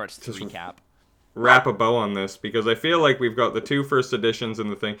 recap. Wrap a bow on this, because I feel like we've got the 2 first editions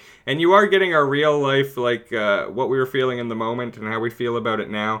and the thing, and you are getting our real life, like what we were feeling in the moment and how we feel about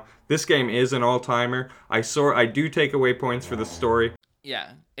it now. This game is an all-timer. I do take away points for the story.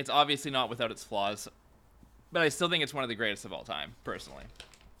 Yeah, it's obviously not without its flaws, but I still think it's one of the greatest of all time, personally.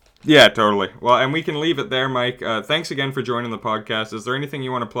 Yeah, totally. Well, and we can leave it there, Mike. Thanks again for joining the podcast. Is there anything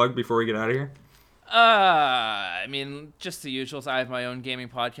you want to plug before we get out of here? I mean, just the usual. I have my own gaming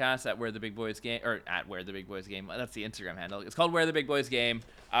podcast at Where the Big Boys Game, or at Where the Big Boys Game. That's the Instagram handle. It's called Where the Big Boys Game.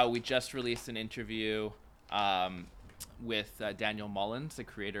 We just released an interview with Daniel Mullins, the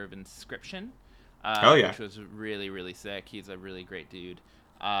creator of Inscription. Which was really, really sick. He's a really great dude.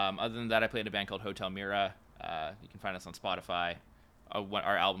 Other than that, I played in a band called Hotel Mira. You can find us on Spotify.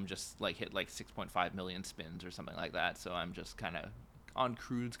 Our album just like hit like 6.5 million spins or something like that. So I'm just kind of on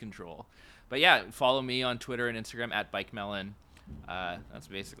cruise control. But yeah, follow me on Twitter and Instagram at BikeMelon. That's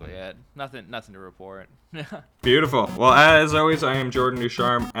basically it. Nothing to report. Beautiful. Well, as always, I am Jordan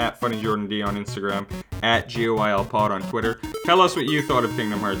Ducharme at FunnyJordanD on Instagram, at GOILPod on Twitter. Tell us what you thought of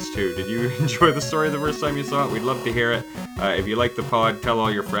Kingdom Hearts 2. Did you enjoy the story the first time you saw it? We'd love to hear it. If you like the pod, tell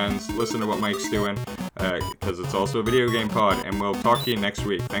all your friends. Listen to what Mike's doing, because it's also a video game pod. And we'll talk to you next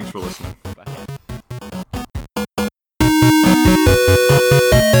week. Thanks for listening. Bye.